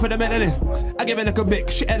better sound for the melody. I give it a good big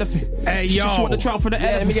shit elephant. Hey yo, she want the trunk for the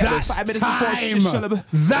elephant. That's time.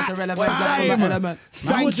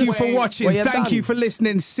 Thank you for watching. Thank you for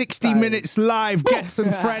listening. 60 minutes live. Ghetts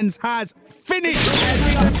and Friends has finished.